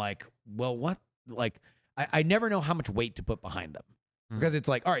am like, well, what? Like, I never know how much weight to put behind them because it's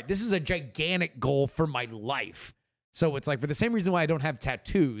like, all right, this is a gigantic goal for my life. So it's like, for the same reason why I don't have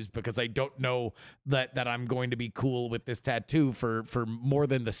tattoos, because I don't know that I'm going to be cool with this tattoo for more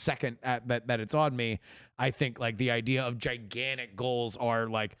than the second that it's on me. I think like the idea of gigantic goals are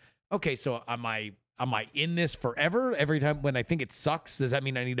like, okay, so am I in this forever? Every time when I think it sucks, does that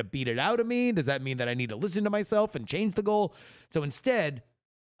mean I need to beat it out of me? Does that mean that I need to listen to myself and change the goal? So instead,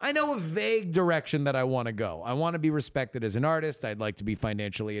 I know a vague direction that I want to go. I want to be respected as an artist. I'd like to be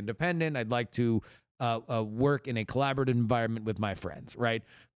financially independent. I'd like to work in a collaborative environment with my friends, right?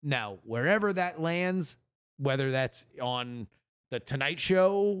 Now, wherever that lands, whether that's on the Tonight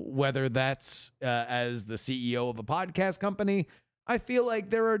Show, whether that's as the CEO of a podcast company, I feel like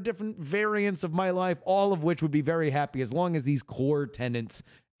there are different variants of my life, all of which would be very happy as long as these core tenets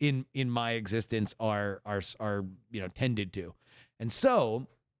in my existence are tended to. And so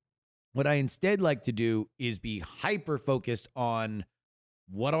what I instead like to do is be hyper focused on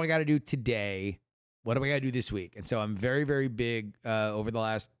what do I got to do today? What do I got to do this week? And so I'm very, very big over the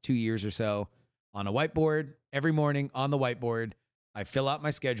last 2 years or so on a whiteboard. Every morning on the whiteboard, I fill out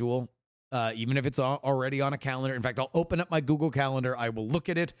my schedule, even if it's already on a calendar. In fact, I'll open up my Google Calendar. I will look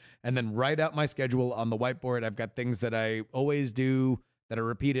at it and then write out my schedule on the whiteboard. I've got things that I always do that are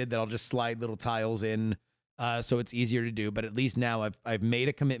repeated that I'll just slide little tiles in so it's easier to do. But at least now I've made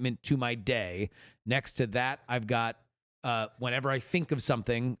a commitment to my day. Next to that, I've got whenever I think of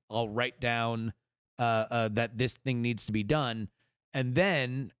something, I'll write down that this thing needs to be done. And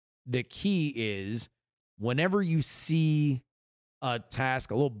then the key is whenever you see a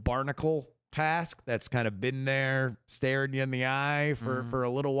task, a little barnacle task that's kind of been there staring you in the eye for a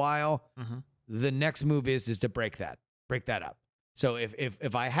little while, the next move is to break that up. So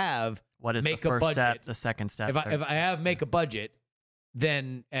if I have what is make the a first budget, step, the second step, if third I step? have make a budget,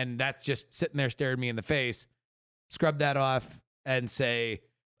 then and that's just sitting there staring me in the face, scrub that off and say,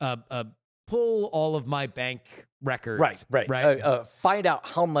 pull all of my bank records. Right. Find out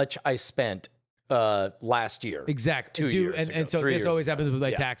how much I spent last year. Exactly. 2 years ago, and so 3 this years always ago. happens with my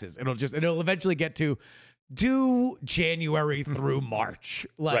Yeah. taxes. It'll eventually get to do January through March.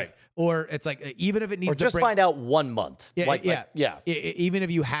 Like, Right. or it's like, even if it needs Or to just break, find out 1 month. yeah. Even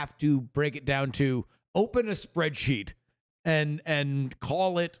if you have to break it down to open a spreadsheet and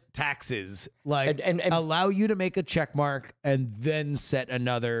call it taxes, like And- allow you to make a check mark and then set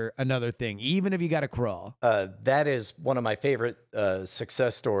another thing, even if you got to crawl. That is one of my favorite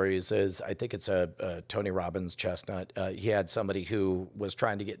success stories. Is I think it's a Tony Robbins chestnut. He had somebody who was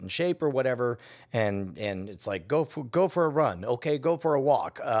trying to get in shape or whatever, and it's like go for a run, okay, go for a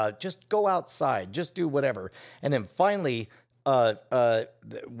walk, just go outside, just do whatever. And then finally,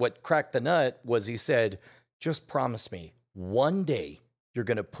 what cracked the nut was he said, "Just promise me one day you're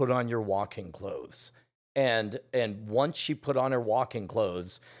going to put on your walking clothes." And once she put on her walking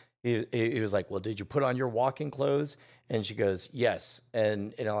clothes, he was like, "Well, did you put on your walking clothes?" And she goes, "Yes."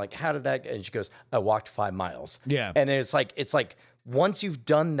 And I'm like, "How did that?" And she goes, "I walked 5 miles." Yeah. And it's like once you've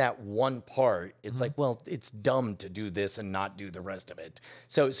done that one part, it's like, well, it's dumb to do this and not do the rest of it.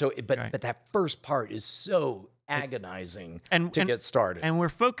 But that first part is so agonizing to get started. And we're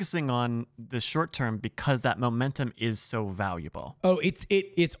focusing on the short term because that momentum is so valuable. Oh, it's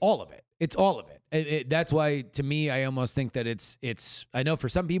all of it. It's all of it. That's why, to me, I almost think that it's. I know for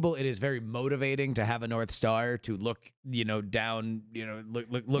some people, it is very motivating to have a North Star, to look, down,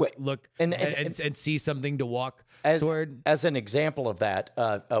 look, and see something to walk toward. As an example of that,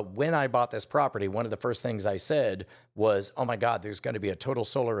 when I bought this property, one of the first things I said was, "Oh my God, there's going to be a total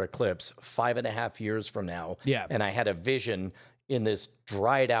solar eclipse 5.5 years from now." Yeah. And I had a vision in this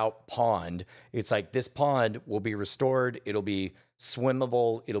dried out pond. It's like, this pond will be restored. It'll be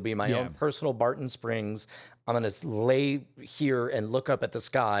swimmable. It'll be my own personal Barton Springs. I'm going to lay here and look up at the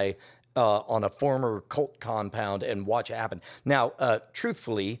sky on a former cult compound and watch it happen. Now,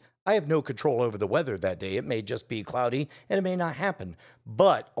 truthfully, I have no control over the weather that day. It may just be cloudy and it may not happen.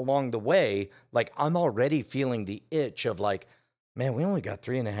 But along the way, like, I'm already feeling the itch of like, man, we only got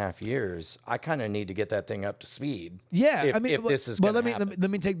 3.5 years. I kind of need to get that thing up to speed. Yeah, If, I mean, if this is well, going to happen. let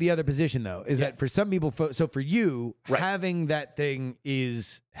me take the other position though. Is that for some people? So for you, Right. having that thing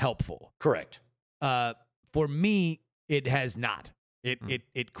is helpful. Correct. For me, it has not.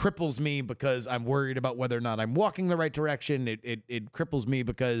 It cripples me because I'm worried about whether or not I'm walking the right direction. It cripples me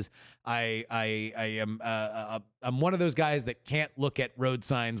because I am I'm one of those guys that can't look at road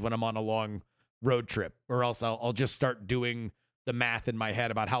signs when I'm on a long road trip, or else I'll just start doing the math in my head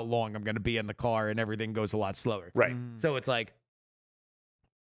about how long I'm going to be in the car, and everything goes a lot slower. Right. So it's like,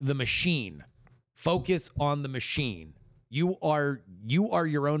 the machine. Focus on the machine. You are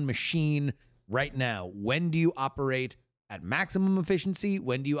your own machine right now. When do you operate at maximum efficiency?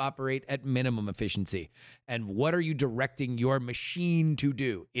 When do you operate at minimum efficiency? And what are you directing your machine to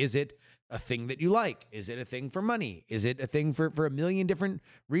do? Is it a thing that you like? Is it a thing for money? Is it a thing for a million different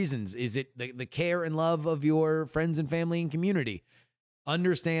reasons? Is it the care and love of your friends and family and community?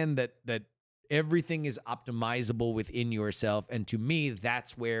 Understand that everything is optimizable within yourself. And to me,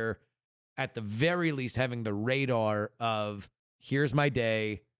 that's where, at the very least, having the radar of here's my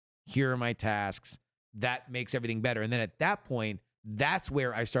day, here are my tasks, that makes everything better. And then at that point, that's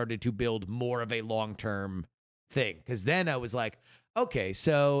where I started to build more of a long-term thing. Because then I was like, okay,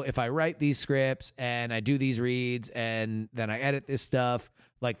 so if I write these scripts and I do these reads and then I edit this stuff,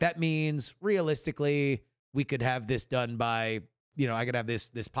 like that means realistically we could have this done by, I could have this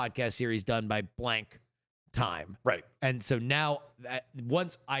podcast series done by blank time. Right. And so now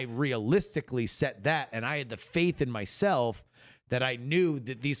once I realistically set that, and I had the faith in myself that I knew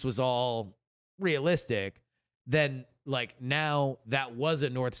that this was all realistic, then like now that was a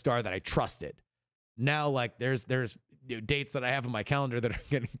North Star that I trusted. Now like there's dates that I have on my calendar that are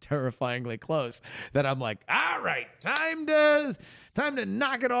getting terrifyingly close that I'm like, all right, time to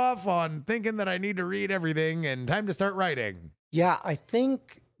knock it off on thinking that I need to read everything and time to start writing. Yeah, I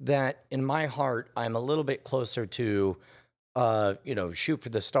think that in my heart, I'm a little bit closer to, shoot for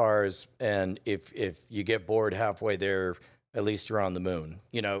the stars. And if you get bored halfway there, at least you're on the moon.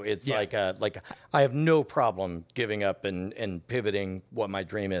 It's like I have no problem giving up and pivoting what my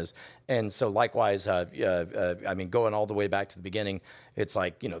dream is. And so likewise, going all the way back to the beginning, it's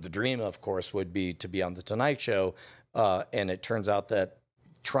like, the dream, of course, would be to be on the Tonight Show. And it turns out that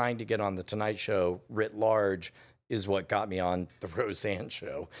trying to get on the Tonight Show writ large is what got me on the Roseanne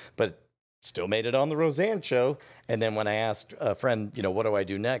Show, but still made it on the Roseanne Show. And then when I asked a friend, what do I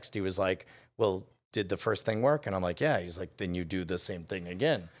do next? He was like, well, did the first thing work? And I'm like, yeah. He's like, then you do the same thing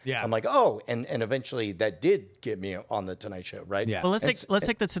again. Yeah. I'm like, oh, and eventually that did get me on the Tonight Show, right? Yeah. Well, let's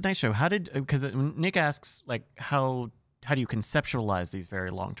take the Tonight Show. Because Nick asks, like, how do you conceptualize these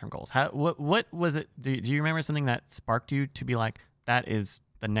very long-term goals? What was it? Do you remember something that sparked you to be like, that is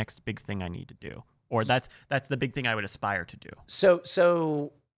the next big thing I need to do? Or that's the big thing I would aspire to do?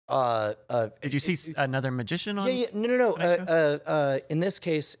 So did you see another magician on? Yeah, no. In this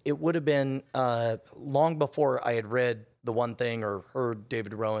case, it would have been long before I had read The One Thing or heard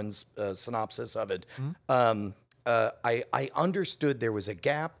David Rowan's synopsis of it. Mm-hmm. I understood there was a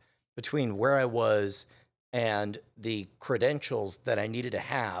gap between where I was and the credentials that I needed to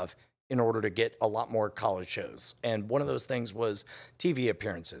have in order to get a lot more college shows. And one of those things was TV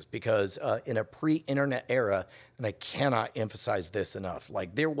appearances, because in a pre-internet era, and I cannot emphasize this enough,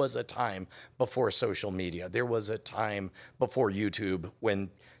 like there was a time before social media, there was a time before YouTube when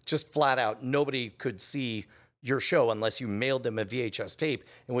just flat out nobody could see your show unless you mailed them a VHS tape,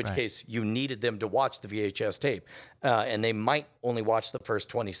 in which case you needed them to watch the VHS tape. And they might only watch the first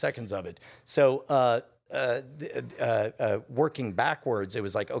 20 seconds of it. So working backwards, it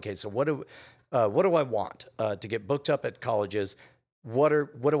was like, okay, so what do I want to get booked up at colleges? What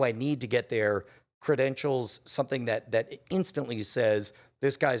do I need to get there? Credentials, something that instantly says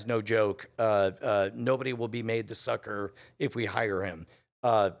this guy's no joke. Nobody will be made the sucker if we hire him.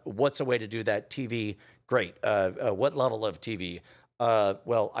 What's a way to do that? TV, great. What level of TV?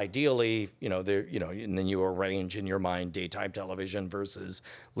 Well, ideally, and then you arrange in your mind daytime television versus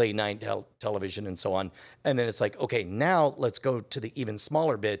late night television and so on. And then it's like, okay, now let's go to the even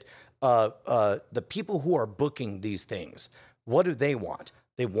smaller bit. The people who are booking ththese things, what do they want?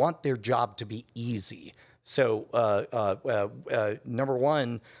 They want their job to be easy. So, number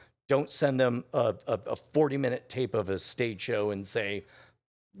one, don't send them a 40-minute tape of a stage show and say,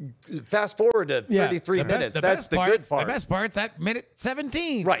 fast forward to 33 minutes. That's the good part. The best part's at minute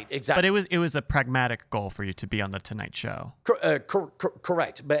 17. Right, exactly. But it was a pragmatic goal for you to be on the Tonight Show.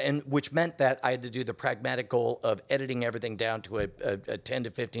 Correct. Which meant that I had to do the pragmatic goal of editing everything down to a 10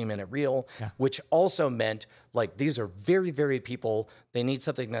 to 15 minute reel, which also meant like these are very, very people. They need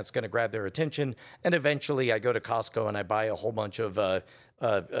something that's going to grab their attention. And eventually I go to Costco and I buy a whole bunch of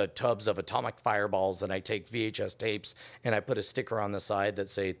tubs of atomic fireballs, and I take VHS tapes and I put a sticker on the side that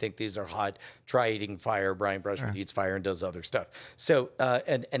say, think these are hot, try eating fire. Brian Brushwood eats fire and does other stuff. So,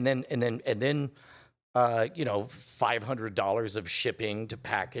 and then $500 of shipping to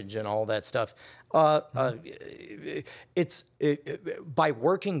package and all that stuff. By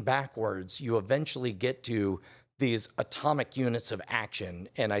working backwards, you eventually get to these atomic units of action.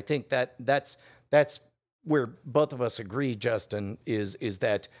 And I think that's where both of us agree, Justin, is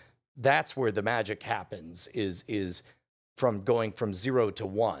that that's where the magic happens, is from going from 0 to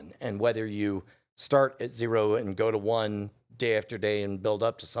 1, and whether you start at 0 and go to 1 day after day and build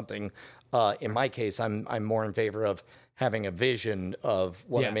up to something. In my case, I'm more in favor of having a vision of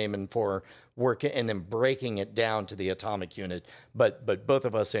what I'm aiming for, working and then breaking it down to the atomic unit. But both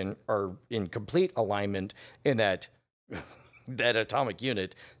of us are in complete alignment in that that atomic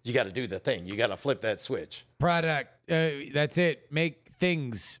unit. You got to do the thing. You got to flip that switch. Product. That's it. Make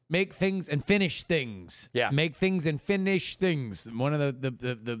things and finish things. Yeah. Make things and finish things. One of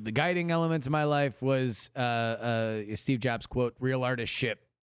the guiding elements of my life was Steve Jobs quote, "Real artists ship."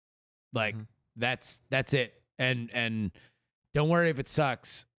 Like that's it. And don't worry if it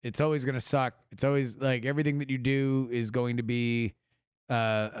sucks. It's always going to suck. It's always like everything that you do is going to be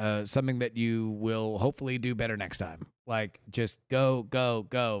something that you will hopefully do better next time. Like just go,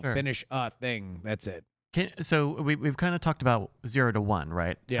 Sure. finish a thing. That's it. So we've kind of talked about 0 to 1,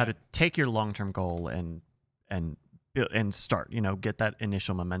 right? Yeah. How to take your long-term goal and start, get that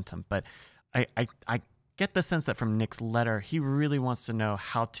initial momentum. But I get the sense that from Nick's letter, he really wants to know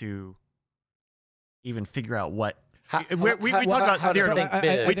how to even figure out what. We talked about 0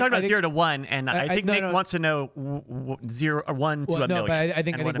 to we talked about 0 to 1, and I think Nick wants to know 0 or 1 to a million. But I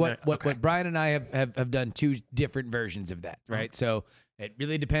think what Okay. Brian and I have done two different versions of that, right? So it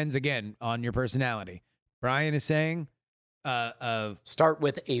really depends again on your personality. Brian is saying, Start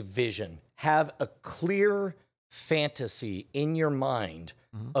with a vision. Have a clear fantasy in your mind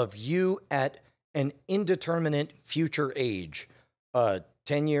of you at an indeterminate future age,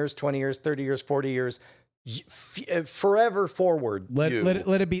 10 years, 20 years, 30 years, 40 years, forever forward. let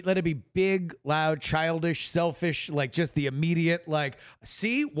it be big, loud, childish, selfish, like just the immediate, like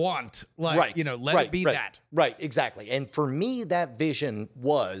want, like Right. let it be that. Right, exactly. And for me, that vision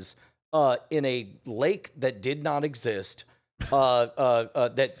was in a lake that did not exist,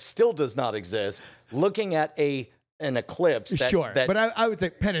 that still does not exist, looking at an eclipse. But I would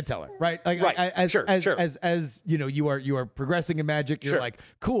say Penn and Teller, right? Like, Right. As Sure. you are progressing in magic. You're Sure. like,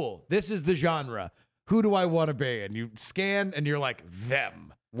 cool. This is the genre. Who do I want to be? And you scan, and you're like,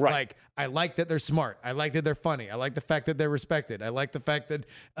 them. Right. Like, I like that they're smart. I like that they're funny. I like the fact that they're respected. I like the fact that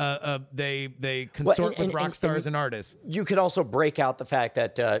they consort with rock stars and artists. You could also break out the fact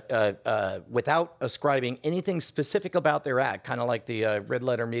that without ascribing anything specific about their act, kind of like the red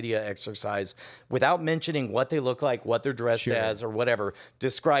letter media exercise, without mentioning what they look like, what they're dressed as, or whatever,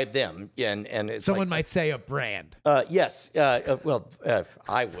 describe them. And it's Someone might say a brand. yes.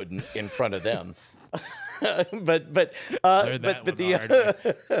 I wouldn't in front of them. but the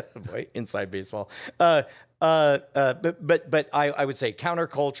boy, inside baseball. But I would say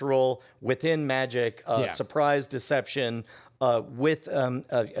countercultural within magic, surprise deception, with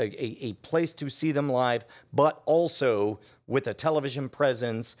a place to see them live, but also with a television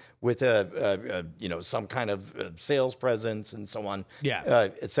presence, with some kind of sales presence and so on.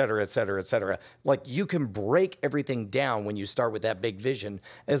 Et cetera, et cetera, et cetera. Like you can break everything down when you start with that big vision,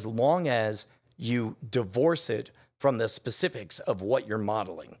 as long as you divorce it from the specifics of what you're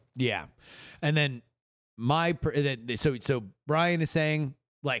modeling. Yeah. And then so Brian is saying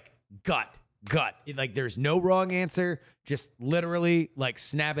like gut. Like there's no wrong answer. Just literally like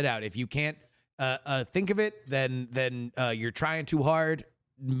snap it out. If you can't think of it, then you're trying too hard.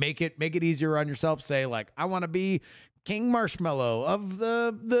 Make it easier on yourself. Say like, I want to be King Marshmallow of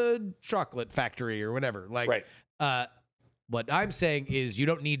the chocolate factory or whatever. Like, what I'm saying is you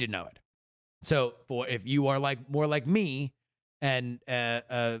don't need to know it. So if you are like more like me and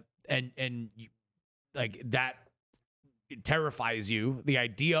you, like that terrifies you, the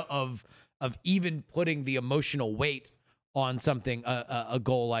idea of even putting the emotional weight on something, a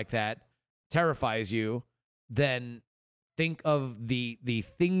goal like that terrifies you, then think of the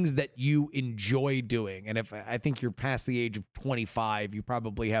things that you enjoy doing. And if I think you're past the age of 25, you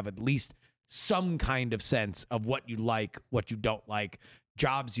probably have at least some kind of sense of what you like, what you don't like,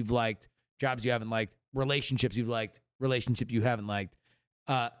 jobs you've liked, jobs you haven't liked, relationships you've liked, relationship you haven't liked.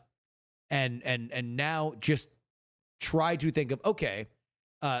 And now just try to think of, okay,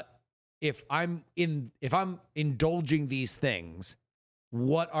 if I'm indulging these things,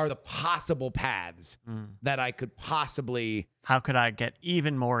 what are the possible paths that I could possibly? How could I get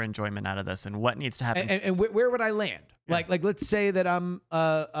even more enjoyment out of this, and what needs to happen? And where would I land? Yeah. Like let's say that I've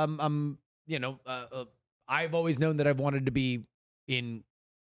always known that I've wanted to be in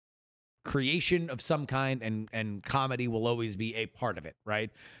creation of some kind, and comedy will always be a part of it, right?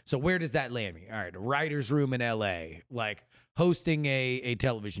 So where does that land me? All right, a writer's room in LA, like hosting a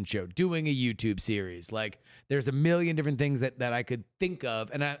television show, doing a YouTube series. Like there's a million different things that I could think of,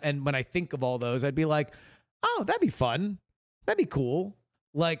 and when I think of all those, I'd be like, oh, that'd be fun, that'd be cool.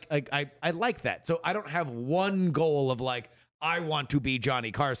 Like I like that. So I don't have one goal of like, I want to be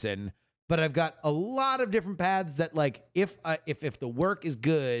Johnny Carson, but I've got a lot of different paths that like, if the work is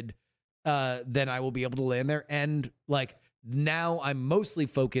good, then I will be able to land there. And like, now I'm mostly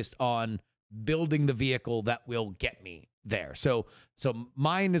focused on building the vehicle that will get me there. So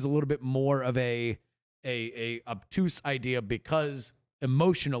mine is a little bit more of a obtuse idea, because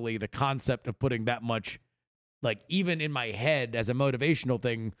emotionally the concept of putting that much, like even in my head as a motivational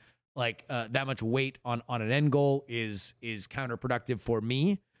thing, like that much weight on an end goal is counterproductive for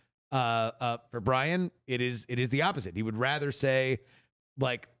me. For Brian, it is the opposite. He would rather say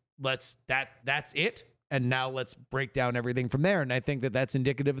like, that's it. And now let's break down everything from there. And I think that that's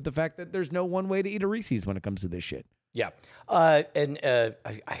indicative of the fact that there's no one way to eat a Reese's when it comes to this shit. Yeah. I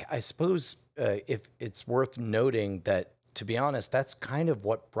suppose if it's worth noting that, to be honest, that's kind of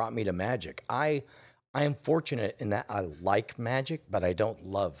what brought me to Magic. I am fortunate in that I like Magic, but I don't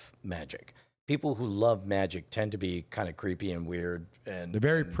love Magic. People who love Magic tend to be kind of creepy and weird. And they're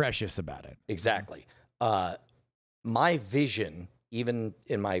very precious about it. Exactly. My vision, even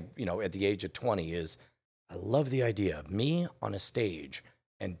in my, at the age of 20, is I love the idea of me on a stage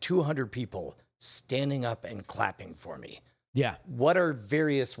and 200 people standing up and clapping for me. Yeah. What are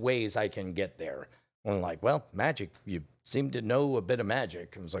various ways I can get there? And I'm like, well, Magic, you seem to know a bit of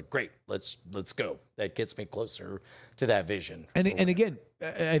Magic. And I was like, great, let's go. That gets me closer to that vision. And again,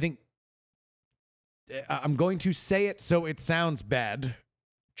 I think I'm going to say it so it sounds bad.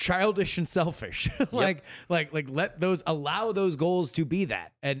 Childish and selfish. like allow those goals to be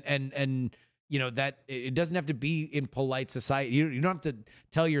that. And that it doesn't have to be in polite society. You don't have to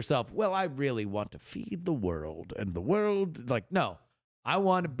tell yourself, well, I really want to feed the world, and the world, like, no, I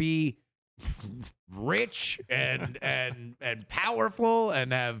want to be rich and powerful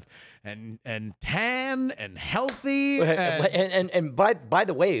and have and tan and healthy. And by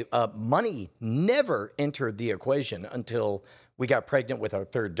the way, money never entered the equation until we got pregnant with our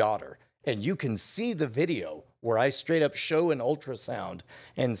third daughter. And you can see the video where I straight up show an ultrasound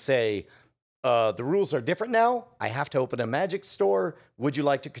and say, the rules are different now. I have to open a Magic store. Would you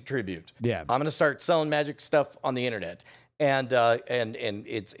like to contribute? Yeah. I'm going to start selling Magic stuff on the internet. And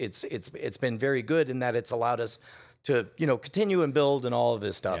it's been very good in that it's allowed us to, continue and build and all of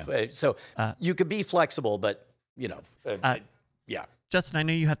this stuff. Yeah. So you could be flexible, but yeah. Justin, I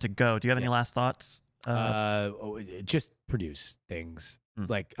know you have to go. Do you have any last thoughts? Just produce things.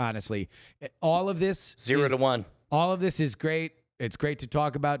 Like, honestly, all of this 0 to 1. All of this is great. It's great to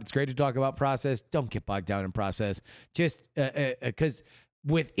talk about. It's great to talk about process. Don't get bogged down in process. Just because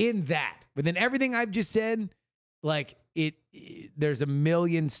within everything I've just said, like there's a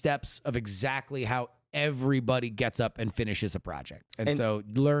million steps of exactly how everybody gets up and finishes a project. And so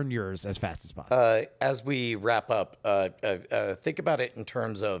learn yours as fast as possible. As we wrap up, think about it in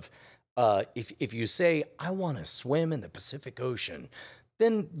terms of if you say, I want to swim in the Pacific Ocean,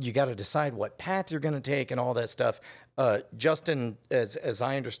 then you got to decide what path you're going to take and all that stuff. Justin, as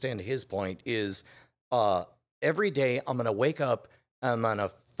I understand his point, is every day I'm going to wake up, I'm going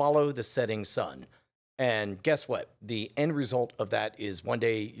to follow the setting sun. And guess what? The end result of that is one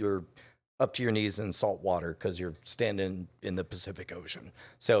day you're up to your knees in salt water because you're standing in the Pacific Ocean.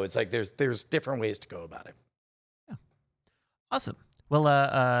 So it's like there's different ways to go about it. Yeah. Awesome. Well,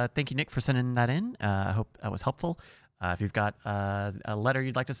 thank you, Nick, for sending that in. I hope that was helpful. If you've got a letter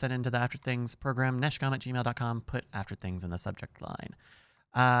you'd like to send into the After Things program, neshcom@gmail.com, put After Things in the subject line.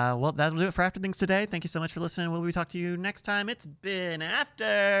 Well, that'll do it for After Things today. Thank you so much for listening. We'll be talking to you next time. It's been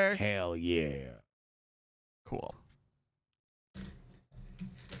After. Hell yeah. Cool.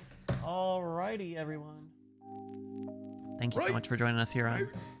 All righty, everyone. Thank you so much for joining us here on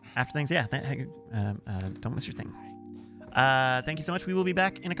After Things. Yeah, don't miss your thing. Thank you so much. We will be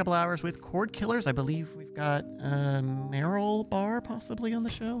back in a couple hours with Cord Killers. I believe we've got Meryl Barr possibly on the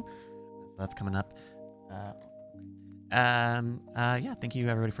show. So that's coming up. Yeah, thank you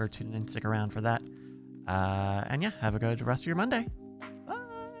everybody for tuning in. Stick around for that. And yeah, have a good rest of your Monday.